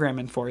that's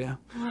programming for you.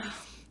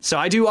 So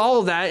I do all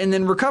of that and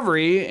then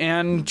recovery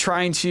and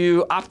trying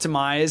to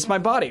optimize my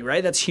body,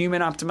 right? That's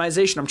human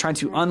optimization. I'm trying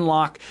to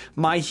unlock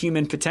my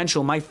human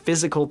potential, my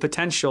physical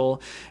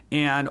potential,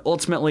 and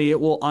ultimately it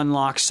will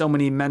unlock so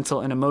many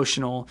mental and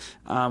emotional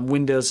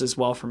windows as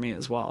well for me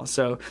as well.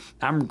 So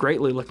I'm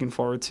greatly looking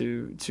forward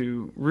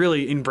to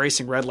really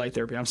embracing red light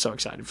therapy. I'm so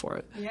excited for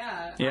it.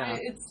 Yeah.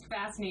 It's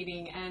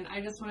fascinating, and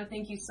I just want to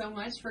thank you so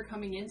much for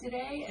coming in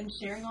today and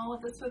sharing all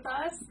of this with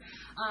us.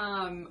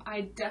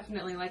 I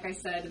definitely, like I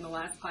said in the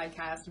last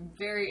podcast, I'm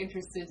very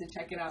interested to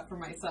check it out for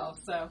myself.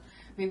 So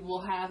maybe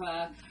we'll have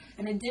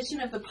an edition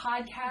of the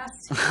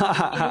podcast in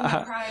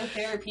the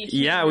cryotherapy chamber.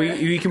 Yeah,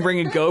 we can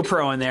bring a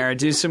GoPro in there,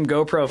 do some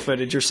GoPro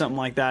footage or something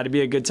like that. It'd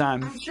be a good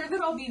time. I'm sure that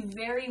I'll be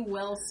very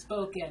well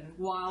spoken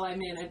while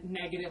I'm in a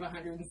negative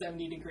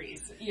 170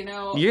 degrees.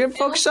 You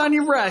focus on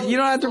your breath. You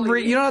don't have to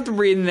breathe. You don't have to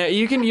breathe in there.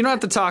 You don't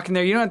have to talk in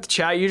there. You don't have to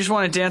chat. You just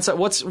want to dance.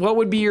 What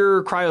would be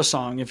your cryo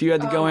song if you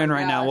had to go in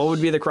right now? What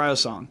would be the cryo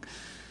song?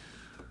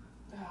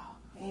 Oh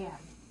man,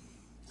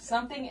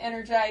 something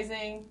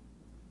energizing.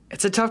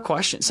 It's a tough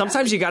question.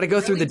 Sometimes you got to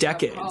go through the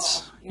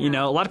decades. A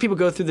lot of people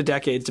go through the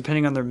decades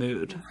depending on their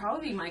mood. It'd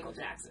probably be Michael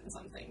Jackson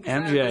something.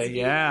 MJ,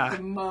 yeah.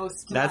 The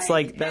most that's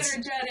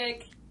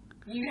energetic.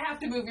 You have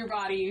to move your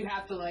body. You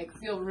have to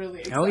feel really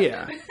excited. Oh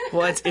yeah.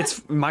 Well,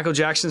 it's Michael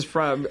Jackson's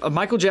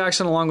Michael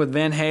Jackson along with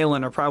Van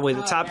Halen are probably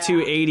the top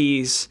 2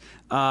 80s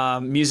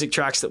music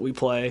tracks that we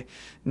play.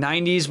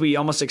 90s, we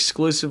almost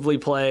exclusively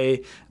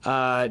play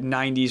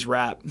 90s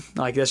rap.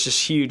 That's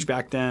just huge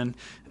back then.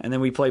 And then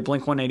we play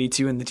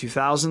Blink-182 in the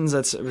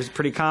 2000s. It was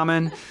pretty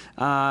common.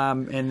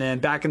 And then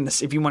back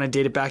if you want to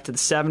date it back to the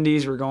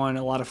 70s, we're going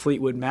a lot of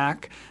Fleetwood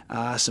Mac,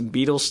 some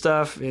Beatles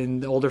stuff,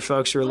 and the older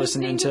folks who are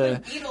listening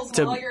to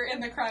Beatles while you're in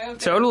the cryotherapy.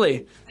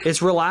 Totally.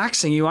 It's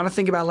relaxing. You want to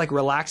think about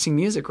relaxing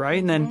music, right?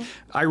 And then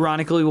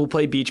ironically, we'll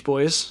play Beach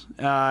Boys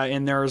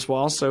in there as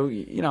well. So,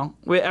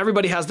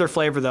 everybody has their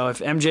flavor though. If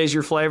MJ's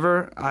your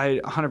flavor, I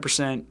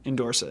 100%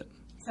 endorse it.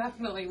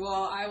 Definitely.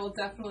 Well, I will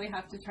definitely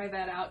have to try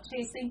that out.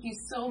 Chase, thank you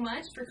so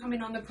much for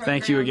coming on the program.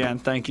 Thank you again.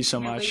 Thank you so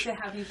much. Can't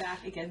wait to have you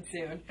back again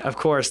soon. Of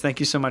course. Thank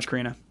you so much,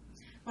 Karina.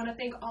 I want to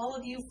thank all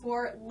of you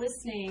for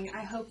listening.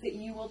 I hope that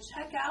you will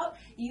check out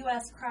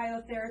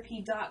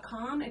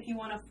uscryotherapy.com if you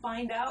want to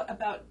find out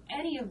about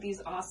any of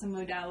these awesome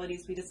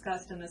modalities we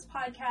discussed in this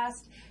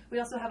podcast. We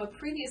also have a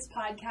previous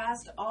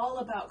podcast all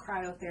about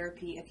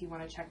cryotherapy if you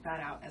want to check that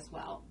out as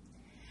well.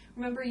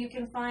 Remember, you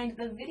can find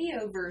the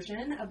video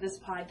version of this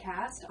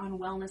podcast on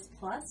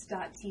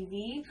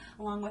wellnessplus.tv,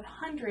 along with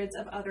hundreds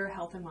of other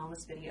health and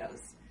wellness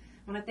videos.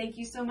 I want to thank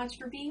you so much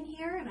for being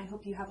here, and I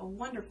hope you have a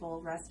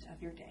wonderful rest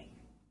of your day.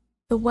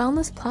 The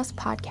Wellness Plus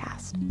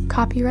Podcast.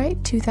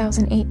 Copyright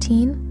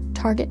 2018.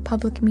 Target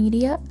Public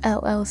Media,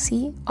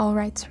 LLC. All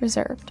rights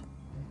reserved.